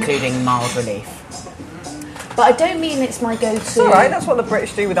 including mild relief. But I don't mean it's my go-to. It's all right. That's what the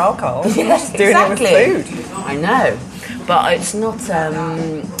British do with alcohol. Yes, doing exactly. it with food. I know, but it's not.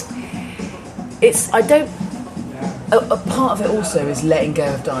 It's. I don't. A part of it also is letting go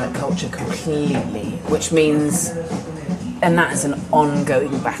of diet culture completely, which means, and that is an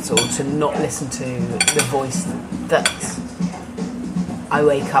ongoing battle, to not listen to the voice that I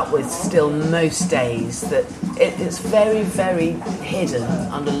wake up with still most days, that it's very, very hidden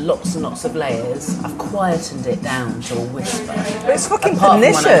under lots and lots of layers. I've quietened it down to a whisper. But it's fucking apart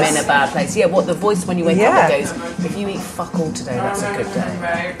pernicious. From when I'm in a bad place. Yeah, what the voice when you wake up goes, if you eat fuck all today, that's a good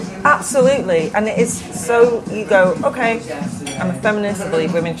day. Absolutely. And it is so, you go, okay, I'm a feminist, I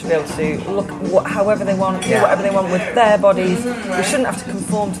believe women should be able to look however they want, do whatever they want with their bodies. We shouldn't have to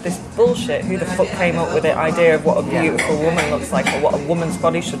conform to this bullshit. Who the fuck came up with the idea of what a beautiful woman looks like, or what a woman's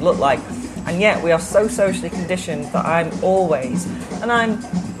body should look like? And yet we are so socially conditioned that I'm a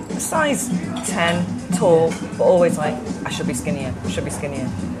size 10, tall, but always like, I should be skinnier.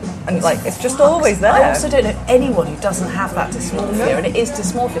 And like, it's just always there. I also don't know anyone who doesn't have that dysmorphia, and it is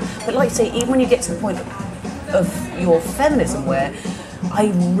dysmorphia. But like you say, even when you get to the point of your feminism, where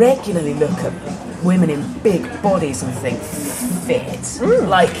I regularly look at women in big bodies and think, fit.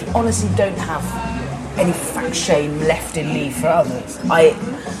 Like, honestly, don't have any fat shame left in me for others. I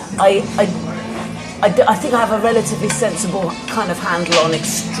I think I have a relatively sensible kind of handle on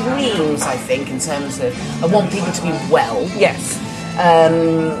extremes, I think, in terms of I want people to be well. Yes.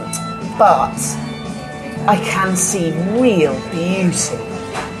 But I can see real beauty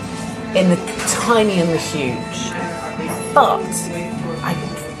in the tiny and the huge. But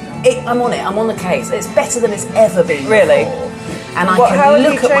I'm on it. I'm on the case. It's better than it's ever been. Really? Before. And I can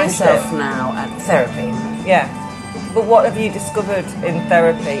look at myself now at therapy. Yeah. But what have you discovered in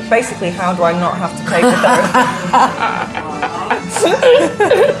therapy? Basically, how do I not have to take the therapy?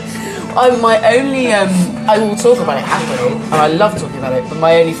 I will talk about it happily, and I love talking about it, but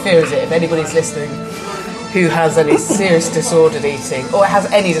my only fear is that if anybody's listening who has any serious disordered eating, or has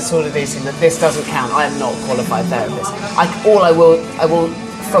any disordered eating, that this doesn't count. I am not a qualified therapist. I will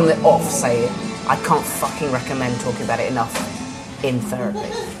from the off say it, I can't fucking recommend talking about it enough in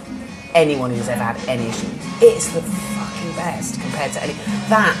therapy. Anyone who's ever had any issues, it's the fucking best compared to any.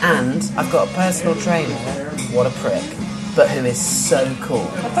 That, and I've got a personal trainer, what a prick, but who is so cool.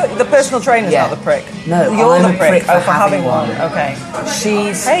 I thought the personal trainer's not the prick. No, you're I'm the a prick for having one. Okay.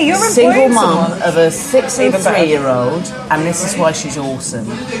 She's you're a single mum someone. of a 6 and 3-year-old, and this is why she's awesome.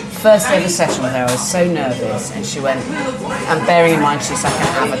 First ever session with her, I was so nervous, and she went, and bearing in mind she's like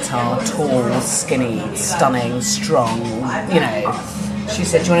an avatar, tall, skinny, stunning, strong, you know. She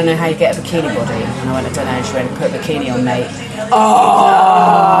said, do you want to know how you get a bikini body? And I went, I don't know. And she went, put a bikini on, mate. Can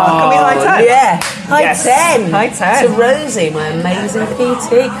we high 10? Yeah. High 10. High 10. To Rosie, my amazing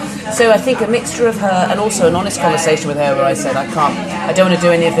PT. So I think a mixture of her and also an honest conversation with her where I said, I don't want to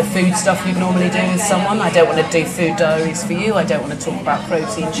do any of the food stuff you'd normally do with someone. I don't want to do food diaries for you. I don't want to talk about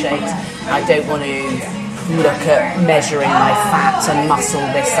protein shakes. I don't want to look at measuring my fat and muscle,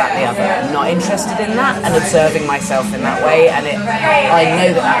 this, that, the other. I'm not interested in that, and observing myself in that way, and I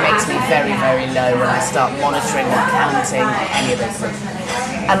know that makes me very, very low when I start monitoring or counting any of those things.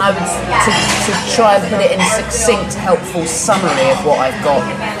 And I would, to try and put it in a succinct, helpful summary of what I've got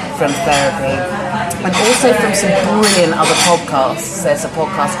from therapy, and also from some brilliant other podcasts. There's a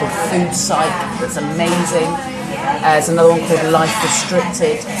podcast called Food Psych that's amazing. There's another one called Life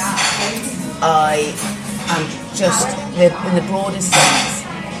Restricted. And just, in the broadest sense,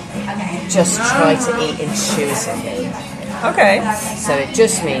 just try to eat intuitively. Okay. So it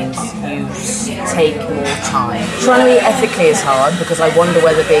just means you take more time. Trying to eat ethically is hard because I wonder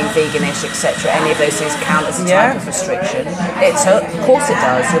whether being veganish, etc., any of those things count as a type of restriction. Of course it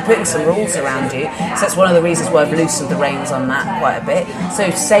does. You're putting some rules around you. So that's one of the reasons why I've loosened the reins on that quite a bit. So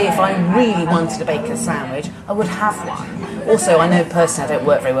say if I really wanted a bacon sandwich, I would have one. Also, I know personally I don't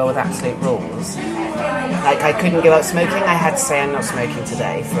work very well with absolute rules. Like, I couldn't give up smoking. I had to say I'm not smoking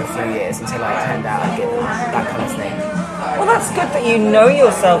today for a few years until I turned out I'd given up, that kind of thing. Well, that's good that you know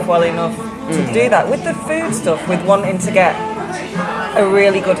yourself well enough to do that. With the food stuff, with wanting to get a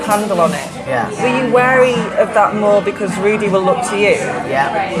really good handle on it. Yeah. Were you wary of that more because Rudy will look to you?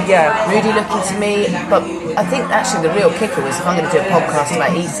 Yeah. Rudy looking to me, but I think actually the real kicker was if I'm going to do a podcast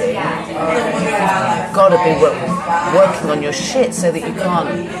about eating, you've got to be working on your shit so that you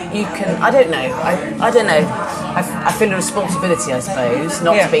can, I don't know, I feel a responsibility, I suppose,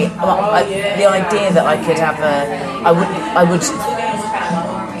 not to be, the idea that I could have I would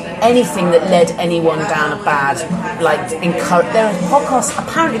anything that led anyone down a bad, there are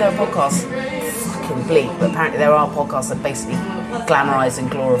podcasts, fucking bleak, but apparently there are podcasts that basically glamorise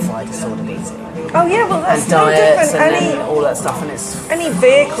and glorify disordered eating. Oh yeah, well that's and diets no and all that stuff, and it's any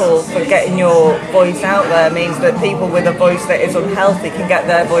vehicle for getting your voice out there means that people with a voice that is unhealthy can get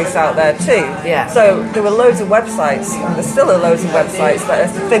their voice out there too. Yeah. So there were loads of websites, and there still are loads of websites that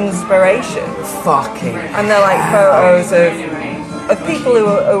are Thinspiration. Fucking. And they're like photos of people who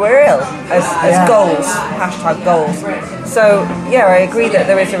are ill as goals, hashtag goals. So yeah, I agree that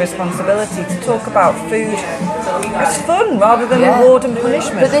there is a responsibility to talk about food as fun rather than reward and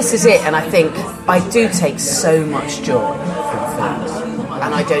punishment. But this is it, and I think I do take so much joy from food,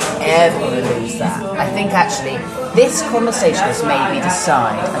 and I don't ever want to lose that. I think actually this conversation has made me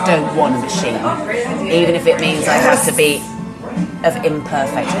decide I don't want a machine, even if it means I have to be of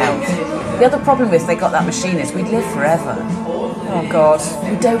imperfect health. The other problem with they got that machine is we'd live forever. Oh God.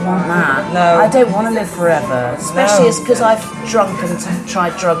 We don't want that. No. I don't want to live forever. Especially it's because I've drunk and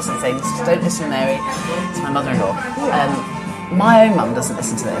tried drugs and things. Don't listen, Mary. It's my mother-in-law. My own mum doesn't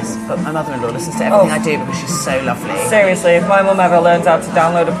listen to this, but my mother-in-law listens to everything I do because she's so lovely. Seriously, if my mum ever learns how to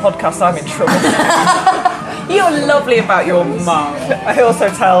download a podcast, I'm in trouble. You're lovely about your mum. I also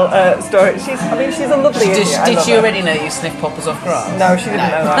tell stories. She's a lovely idiot. Did she already know you sniff poppers off grass? No, she didn't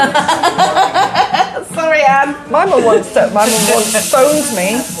know that. Sorry, Anne. My mum once phoned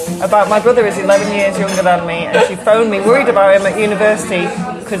me about my brother is 11 years younger than me, and she phoned me worried about him at university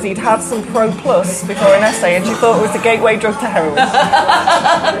because he'd had some Pro Plus before an essay and she thought it was the gateway drug to heroin.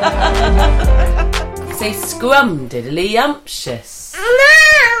 Say scrumdiddly-umptious.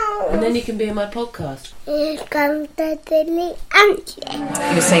 And then you can be in my podcast. You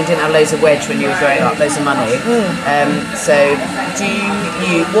were saying you didn't have loads of wedge when you were growing up, loads of money. So,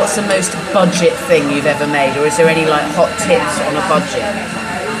 what's the most budget thing you've ever made, or is there any like hot tips on a budget?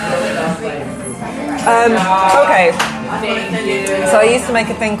 Okay. So I used to make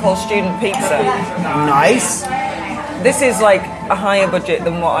a thing called student pizza. Nice. This is like a higher budget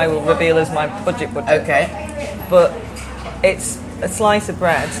than what I will reveal as my budget. Okay. But it's a slice of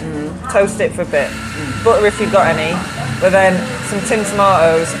bread, toast it for a bit, butter if you've got any, but then some tinned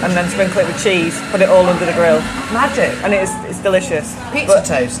tomatoes and then sprinkle it with cheese, put it all under the grill. Magic. And it's delicious. Pizza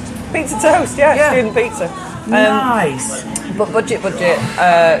toast. Pizza toast, yeah. Student pizza. Nice. But budget,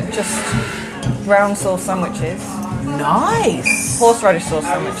 just brown sauce sandwiches. Nice. Horseradish sauce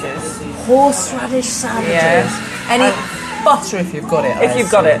sandwiches. Horseradish sandwiches. Yeah. Any butter if you've got it. If you've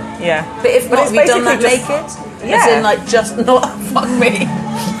got it, yeah. But if not, have you done that just, naked? Yeah. As in, like, just not fuck me.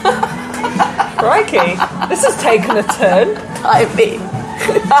 Crikey, this has taken a turn. I mean,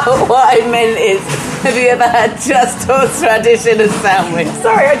 what I meant is, have you ever had just horseradish in a sandwich?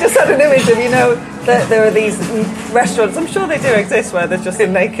 Sorry, I just had an image of, that there are these restaurants, I'm sure they do exist, where there's just a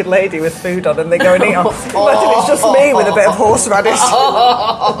naked lady with food on and they go and eat off. Imagine it's just me with a bit of horseradish.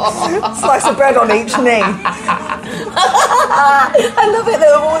 Slice of bread on each knee. I love it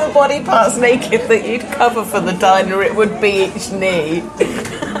though, of all the body parts naked that you'd cover for the diner, it would be each knee.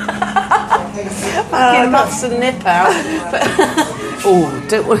 Fucking muffs and nip out.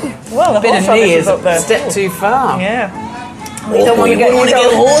 Don't worry. Well, the bit of knee is up there. A step too far. Yeah. You don't want to get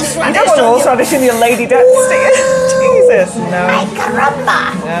horseradish. You don't want horseradish in your lady death, do you? Jesus, no.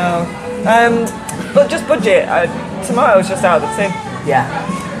 No. But just budget. Tomatoes just out of the tin. Yeah.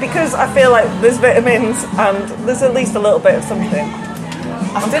 Because I feel like there's vitamins and there's at least a little bit of something.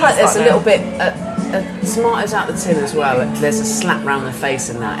 I feel like there's a little bit tomatoes out the tin as well. There's a slap round the face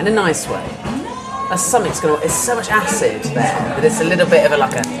in that, in a nice way. There's something's going to. It's so much acid there that it's a little bit of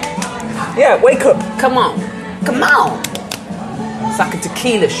Yeah, wake up. Come on. It's like a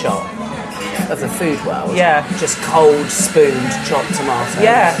tequila shot of the food world. Yeah. Just cold, spooned, chopped tomatoes.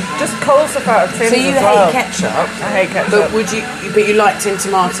 Yeah, just cold stuff out of tins. So you hate ketchup? I hate ketchup. But you like tin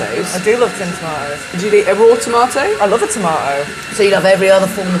tomatoes? I do love tin tomatoes. Would you eat a raw tomato? I love a tomato. So you love every other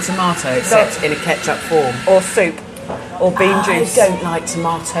form of tomato except in a ketchup form? Or soup. Or bean juice. I don't like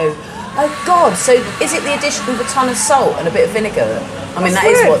tomato. Oh God, so is it the addition of a ton of salt and a bit of vinegar? I mean, that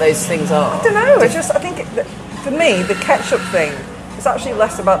is what those things are. I don't know, I think for me, the ketchup thing, it's actually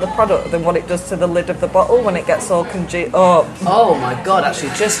less about the product than what it does to the lid of the bottle when it gets all congealed. Oh my God!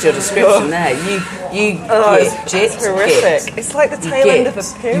 Actually, just your description there, it's horrific. It's like the tail end of a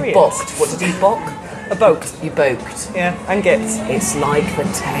period. You bocked. What did you bock? A boat. You boked. Yeah, and git. It's like the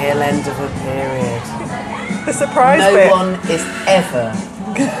tail end of a period. The surprise No bit. one is ever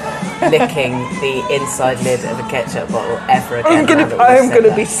licking the inside lid of a ketchup bottle ever again. I'm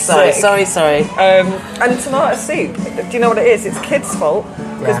gonna be sick. Sorry. And tomato soup. Do you know what it is? It's kids' fault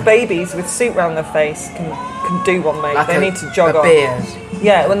because babies with soup around their face can do one, mate. They need to jog on. Beard.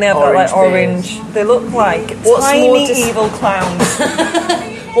 Yeah, when they have that orange, they look like tiny evil clowns.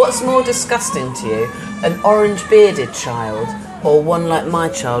 What's more disgusting to you, an orange bearded child or one like my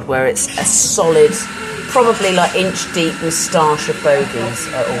child where it's a solid, probably like inch deep moustache of bogies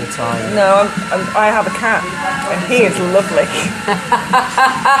at all times? No, I have a cat and he is lovely.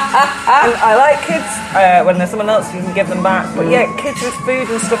 And I like kids when there's someone else you can give them back, but yeah, kids with food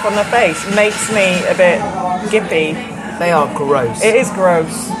and stuff on their face makes me a bit gippy. They are gross. It is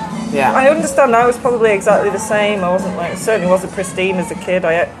gross. Yeah. I understand I was probably exactly the same. I wasn't certainly wasn't pristine as a kid.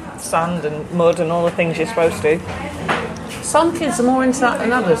 I ate sand and mud and all the things you're supposed to. Some kids are more into that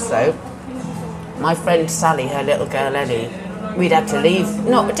than others though. My friend Sally, her little girl Ellie, we'd had to leave.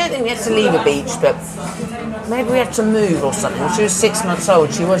 No, I don't think we had to leave a beach, but maybe we had to move or something. She was 6 months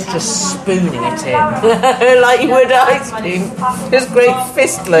old. She was just spooning it in. Like you would ice cream. Just great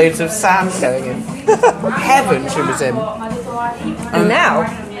fist loads of sand going in. Heaven she was in. And now,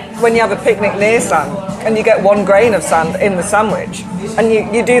 when you have a picnic near sand and you get 1 grain of sand in the sandwich and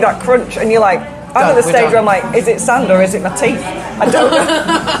you do that crunch and you're like, I'm at the stage where I'm like, is it sand or is it my teeth? I don't know.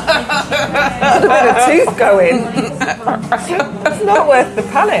 Could have been a tooth going. It's not worth the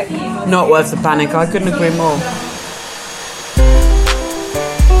panic. Not worth the panic, I couldn't agree more.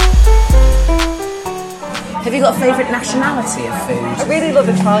 Have you got a favourite nationality of food? I really love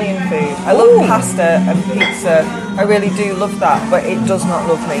Italian food. I love pasta and pizza. I really do love that, but it does not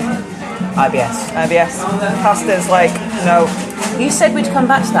love me. IBS. Pasta's like, no. You said we'd come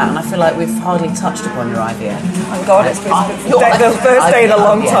back to that, and I feel like we've hardly touched upon your IVF. Thank God, it's been the first day in a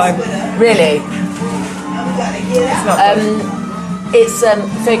long time. Really? It's not good. It's a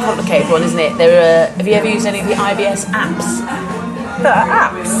very complicated one, isn't it? Have you ever used any of the IBS apps? There are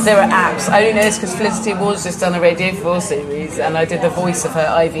apps? There are apps. I only know this because Felicity Ward's just done a Radio 4 series, and I did the voice of her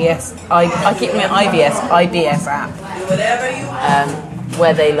IBS. I keep my IBS app.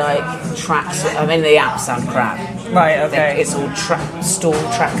 Where they track. I mean, the apps sound crap. Right, okay. It's all stool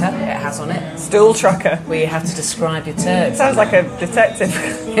tracker. It has on it. Stool tracker. Where you have to describe your turds. Sounds like a detective.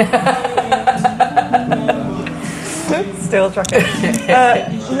 Stool tracker.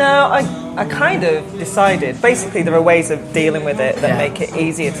 No, I kind of decided. Basically, there are ways of dealing with it that make it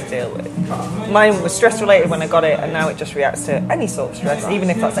easier to deal with. Mine was stress related when I got it, and now it just reacts to any sort of stress, even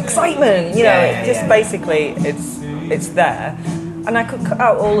if that's excitement. Basically it's there. And I could cut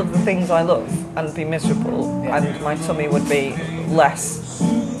out all of the things I love and be miserable, and my tummy would be less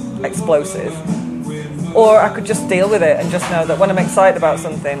explosive. Or I could just deal with it and just know that when I'm excited about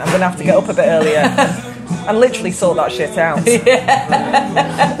something, I'm going to have to get up a bit earlier and literally sort that shit out. That's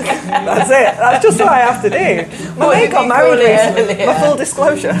it. That's just what I have to do. My mate got married recently. My full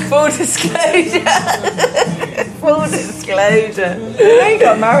disclosure. Full disclosure. Full disclosure. I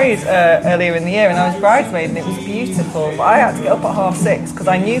got married earlier in the year, and I was bridesmaid, and it was beautiful. But I had to get up at 6:30 because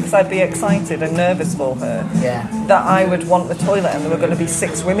I knew, because I'd be excited and nervous for her, that I would want the toilet, and there were going to be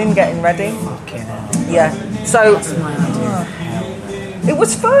 6 women getting ready. Fucking hell. Yeah. So that's my idea. It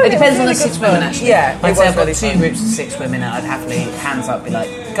was fun. It depends on really the 6 women, actually. Yeah, I'd say I've got 2 groups of 6 women, and I'd happily hands up be like,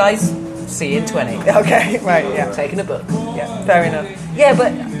 guys, see you in 20. Okay, right, yeah. Taking a book. Yeah, fair enough. Yeah,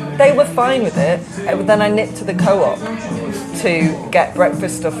 but they were fine with it. Then I nipped to the co-op to get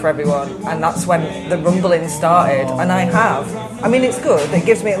breakfast stuff for everyone, and that's when the rumbling started. And I mean, it's good. It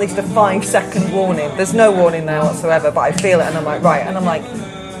gives me at least a 5-second warning. There's no warning there whatsoever, but I feel it, and I'm like, right. And I'm like,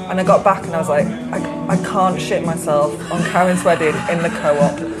 and I got back, and I was like, I can't shit myself on Karen's wedding in the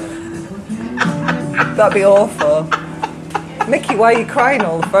co-op. That'd be awful. Mickey, why are you crying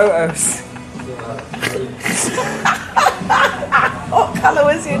all the photos? What colour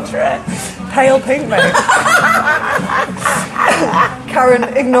was your dress? Pale pink, mate. Karen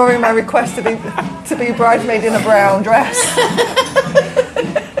ignoring my request to be bridesmaid in a brown dress.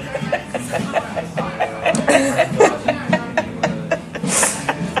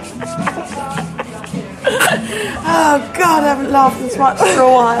 Oh God, I haven't laughed this much for a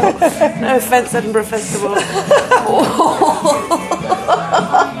while. No offence, Edinburgh Festival.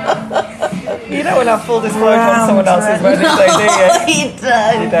 You don't want to have full disclosure on someone else's wedding day, do you? You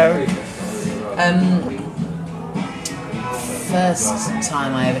don't. You don't. First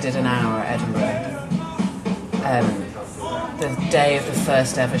time I ever did an hour at Edinburgh. The day of the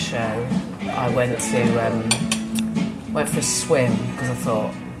first ever show, I went for a swim because I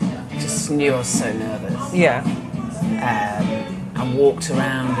thought, just knew I was so nervous. Yeah. And walked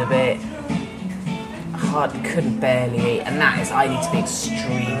around a bit. Couldn't barely eat, and that is, I need to be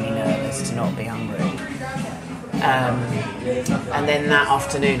extremely nervous to not be hungry. And then that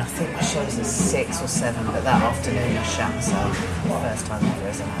afternoon, I think my show was at 6 or 7, but that afternoon I shat myself for the first time ever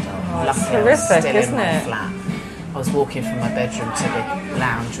as an adult. Luckily, I was still in my flat. I was walking from my bedroom to the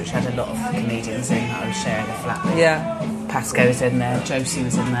lounge, which had a lot of comedians in that I was sharing a flat with. Yeah. Pasco was in there, Josie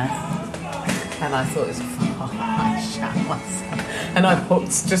was in there, and I thought it was I shat myself. And I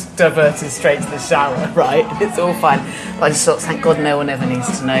walked, just diverted straight to the shower, right? It's all fine. But I just thought, thank God no one ever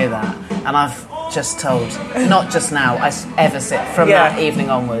needs to know that. And I've just told, not just now, from that evening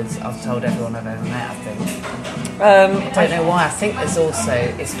onwards, I've told everyone I've ever met, I think. I don't know why. I think there's also,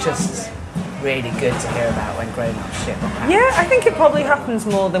 it's just really good to hear about when grown-up shit happens. Yeah, I think it probably happens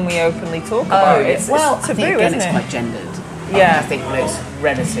more than we openly talk about. It's taboo, I think, again, isn't it's it? quite gendered. Yeah. I think it's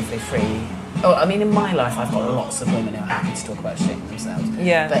relatively free. Oh, I mean, in my life, I've got lots of women who are happy to talk about shit themselves.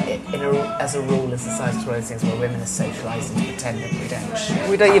 Yeah. But as a rule, as society, it's one of those things where women are socialised into pretending we don't shit.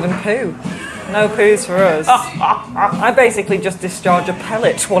 We don't even poo. No poos for us. I basically just discharge a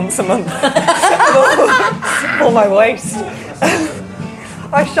pellet once a month. For my waist.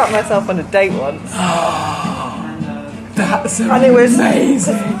 I shot myself on a date once. That's and it was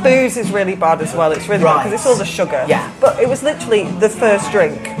amazing. Booze is really bad as well. It's really bad because it's all the sugar. Yeah. But it was literally the first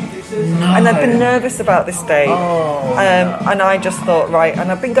drink. No. And I've been nervous about this date. And I just thought, right,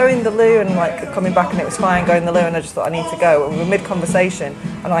 and I've been going the loo and coming back, and it was fine going the loo, and I just thought I need to go. And we were mid-conversation,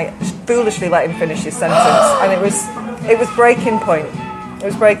 and I foolishly let him finish his sentence, and it was breaking point. It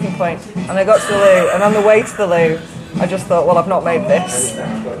was breaking point. And I got to the loo, and on the way to the loo, I just thought, well, I've not made this.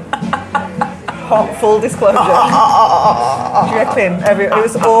 Full disclosure. Dripping. It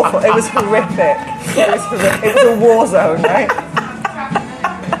was awful. It was horrific. It was a war zone, right?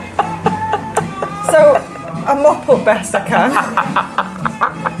 mop up best I can.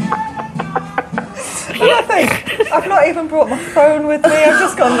 And I think, I've not even brought my phone with me, I've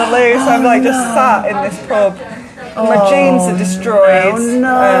just gone the loo, so I'm like just sat in this pub. And my jeans are destroyed. Oh,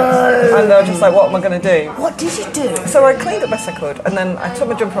 no. And they're just like, what am I going to do? What did you do? So I cleaned up best I could, and then I took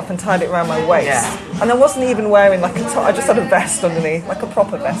my jumper off and tied it around my waist. Yeah. And I wasn't even wearing like a top, I just had a vest underneath, like a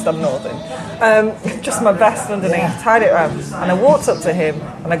proper vest, I'm northern. Just my vest underneath, tied it around. And I walked up to him,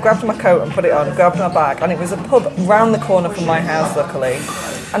 and I grabbed my coat and put it on, grabbed my bag, and it was a pub round the corner from my house, luckily.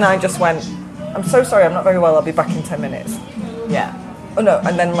 And I just went, I'm so sorry, I'm not very well, I'll be back in 10 minutes. Yeah. Oh no,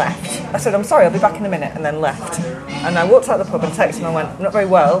 and then left. I said, I'm sorry, I'll be back in a minute, and then left. And I walked out of the pub and texted him and went, I'm not very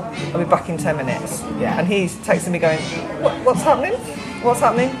well, I'll be back in 10 minutes. Yeah. And he's texting me going, what's happening? What's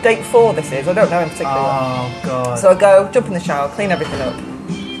happening? Date 4 this is, I don't know in particular. Oh, God. So I go, jump in the shower, clean everything up.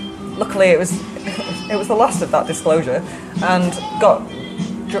 Luckily it was the last of that disclosure, and got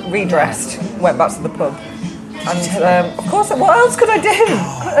redressed, went back to the pub. And of course, what else could I do?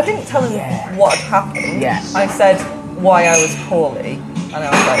 I didn't tell him what had happened. Yeah. I said why I was poorly, and I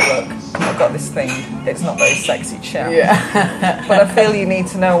was like, look, I've got this thing, it's not very sexy chat. Yeah. But I feel you need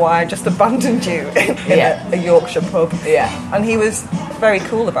to know why I just abandoned you in a Yorkshire pub. Yeah. And he was very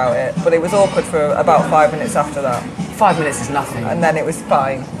cool about it, but it was awkward for about 5 minutes after that. 5 minutes is nothing. And then it was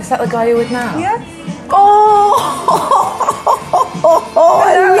fine. Is that the guy you're with now? Yeah. Oh!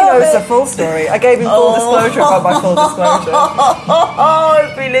 Now he knows the full story. I gave him full disclosure about my full disclosure. Oh,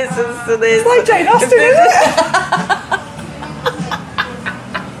 if he listens to this. It's like Jane Austen, isn't it?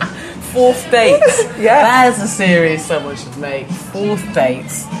 4th dates. Yeah. That is a series someone should make. 4th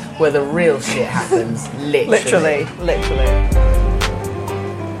dates where the real shit happens. Literally. Literally.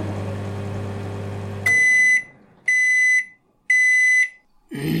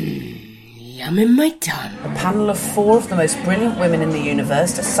 Yum in my tongue. A panel of 4 of the most brilliant women in the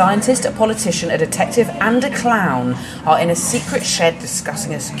universe, a scientist, a politician, a detective and a clown, are in a secret shed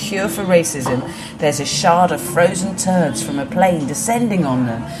discussing a cure for racism. There's a shard of frozen turds from a plane descending on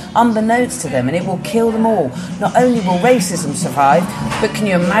them, unbeknownst to them, and it will kill them all. Not only will racism survive, but can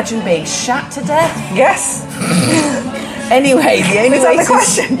you imagine being shot to death? Yes. Anyway, the only Is way that the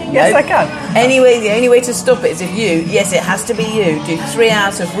question? Yes, I can. Anyway, the only way to stop it is if you, yes, it has to be you, do 3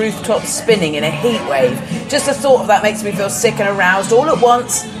 hours of rooftop spinning in a heat wave. Just the thought of that makes me feel sick and aroused all at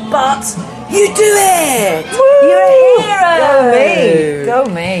once, but you do it! Woo! You're a hero! Go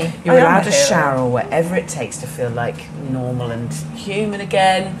me. You're I am allowed a a hero. shower or whatever it takes to feel like normal and human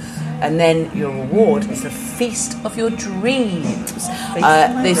again. And then your reward is the feast of your dreams.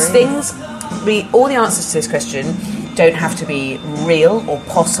 These things, all the answers to this question don't have to be real or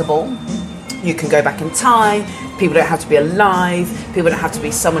possible. You can go back in time. People don't have to be alive. People don't have to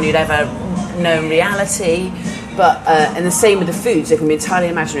be someone you'd ever know in reality. But and the same with the foods. They can be entirely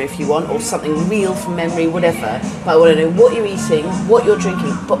imaginary if you want, or something real from memory, whatever. But I want to know what you're eating, what you're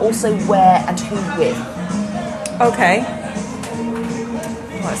drinking, but also where and who with. Okay.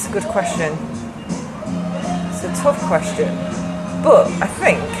 Well, that's a good question. It's a tough question. But I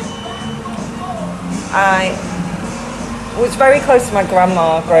think I was very close to my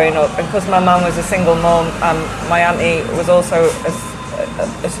grandma growing up, and because my mum was a single mum and my auntie was also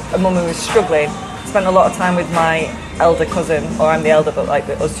a mum who was struggling, spent a lot of time with my elder cousin, or I'm the elder, but like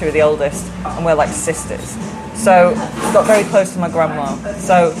us two are the oldest, and we're like sisters. So got very close to my grandma.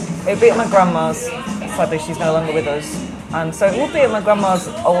 So it'd be at my grandma's. Sadly, she's no longer with us, and so it would be at my grandma's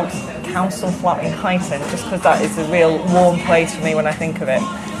old council flat in Highton, just because that is a real warm place for me when I think of it.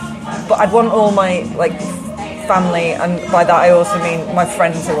 But I'd want all my family, and by that I also mean my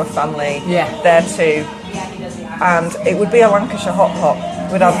friends who are family, there too. And it would be a Lancashire hot pot.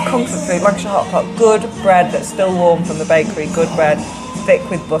 We'd have comfort food, Lancashire hot pot, good bread that's still warm from the bakery, good bread, thick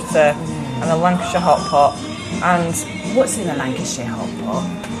with butter, and a Lancashire hot pot. And what's in a Lancashire hot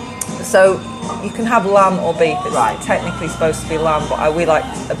pot? So you can have lamb or beef. It's technically supposed to be lamb, but we like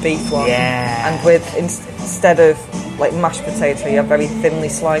a beef one. Yeah. And with instead of like mashed potato, you have very thinly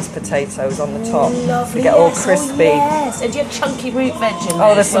sliced potatoes on the top to get all crispy. Yes, and do you have chunky root veg in there?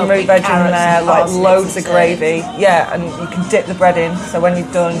 Oh, there's some root veg in there, like loads of gravy. Yeah, and you can dip the bread in. So when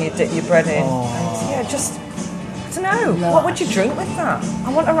you're done, you dip your bread in. And yeah, just, I don't know, what would you drink with that?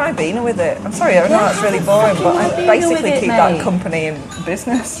 I want a Ribena with it. I'm sorry, I know that's really boring, but I basically keep that company in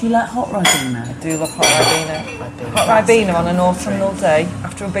business. Do you like hot Ribena? I do love hot Ribena. Hot Ribena on an autumnal day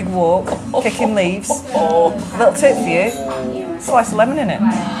after a big walk, kicking leaves. Little tip for you, slice of lemon in it.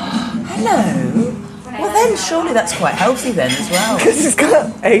 Hello. Well then, surely that's quite healthy then as well. Because it's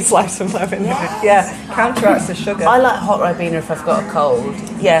got a slice of lemon in it. Yeah, counteracts the sugar. I like hot Ribena if I've got a cold.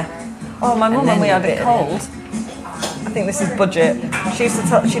 Yeah. Oh, my mum, when we had a cold, I think this is budget, she used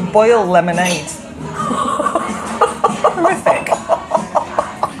to she'd boil lemonade. horrific.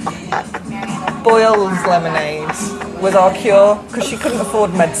 Boyle's lemonade was our cure because she couldn't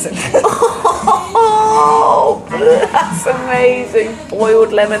afford medicine. Oh, that's amazing.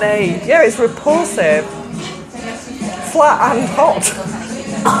 Boiled lemonade. Yeah, it's repulsive. Flat and hot.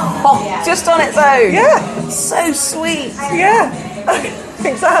 Oh, just on its own? Yeah. So sweet. Yeah,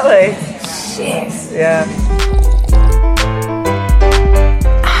 exactly. Shit. Yeah.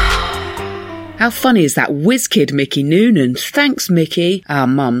 How funny is that whiz kid Mickey Noonan? Thanks, Mickey. Our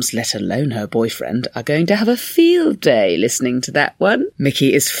mums, let alone her boyfriend, are going to have a field day listening to that one.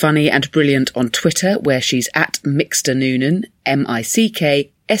 Mickey is funny and brilliant on Twitter, where she's at Mixter Noonan, MICKSTERNOONAN,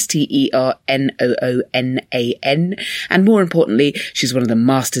 and more importantly, she's one of the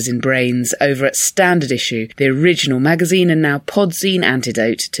masters in brains over at Standard Issue, the original magazine and now podzine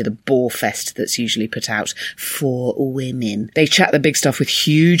antidote to the bore fest that's usually put out for women. They chat the big stuff with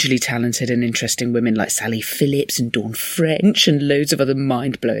hugely talented and interesting women like Sally Phillips and Dawn French and loads of other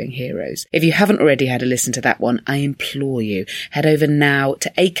mind-blowing heroes. If you haven't already had a listen to that one, I implore you, head over now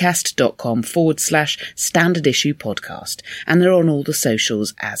to acast.com/Standard Issue Podcast, and they're on all the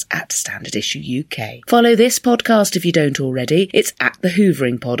socials as at Standard Issue UK. Follow this podcast if you don't already. It's at The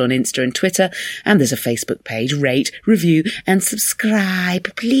Hoovering Pod on Insta and Twitter, and there's a Facebook page. Rate, review, and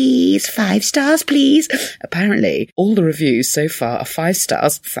subscribe, please. 5 stars, please. Apparently, all the reviews so far are 5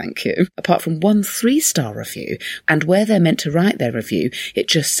 stars, thank you, apart from one 3-star review, and where they're meant to write their review, it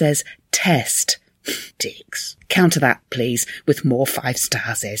just says test. Dicks. Counter that, please, with more 5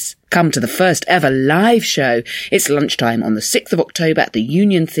 starses. Come to the first ever live show. It's lunchtime on the 6th of October at the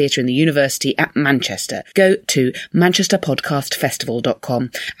Union Theatre in the University at Manchester. Go to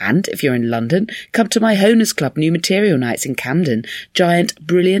manchesterpodcastfestival.com. And if you're in London, come to my Honers Club New Material Nights in Camden. Giant,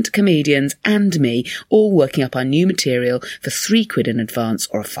 brilliant comedians and me all working up our new material for £3 in advance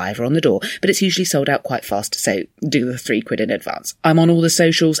or a £5 on the door. But it's usually sold out quite fast, so do the £3 in advance. I'm on all the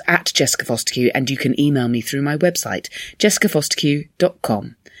socials at Jessica Fostekew, and you can email me through my website,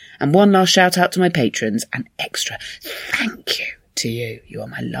 jessicafostekew.com. And one last shout out to my patrons, and extra thank you to you. You are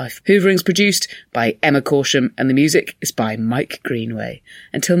my life. Hoovering's produced by Emma Corsham, and the music is by Mike Greenway.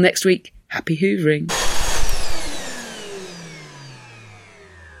 Until next week, happy hoovering.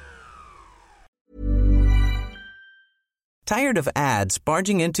 Tired of ads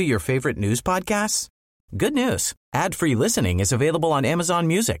barging into your favorite news podcasts? Good news. Ad-free listening is available on Amazon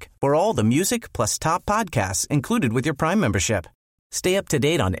Music for all the music plus top podcasts included with your Prime membership. Stay up to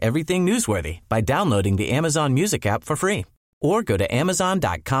date on everything newsworthy by downloading the Amazon Music app for free or go to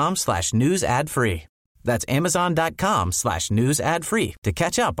amazon.com/news ad free. That's amazon.com/news ad free to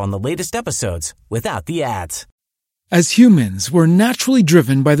catch up on the latest episodes without the ads. As humans, we're naturally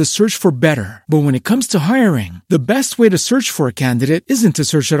driven by the search for better. But when it comes to hiring, the best way to search for a candidate isn't to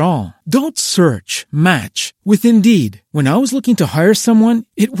search at all. Don't search, match with Indeed. When I was looking to hire someone,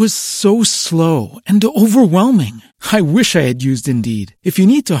 it was so slow and overwhelming. I wish I had used Indeed. If you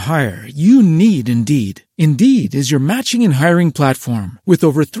need to hire, you need Indeed. Indeed is your matching and hiring platform with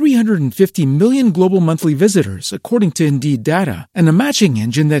over 350 million global monthly visitors, according to Indeed data, and a matching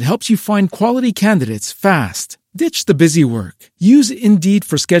engine that helps you find quality candidates fast. Ditch the busy work. Use Indeed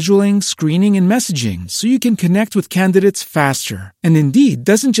for scheduling, screening, and messaging so you can connect with candidates faster. And Indeed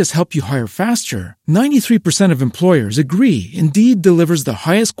doesn't just help you hire faster. 93% of employers agree Indeed delivers the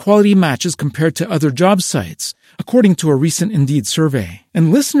highest quality matches compared to other job sites, according to a recent Indeed survey.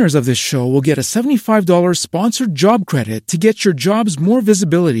 And listeners of this show will get a $75 sponsored job credit to get your jobs more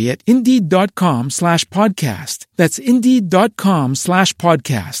visibility at Indeed.com/podcast. That's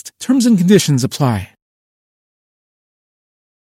Indeed.com/podcast. Terms and conditions apply.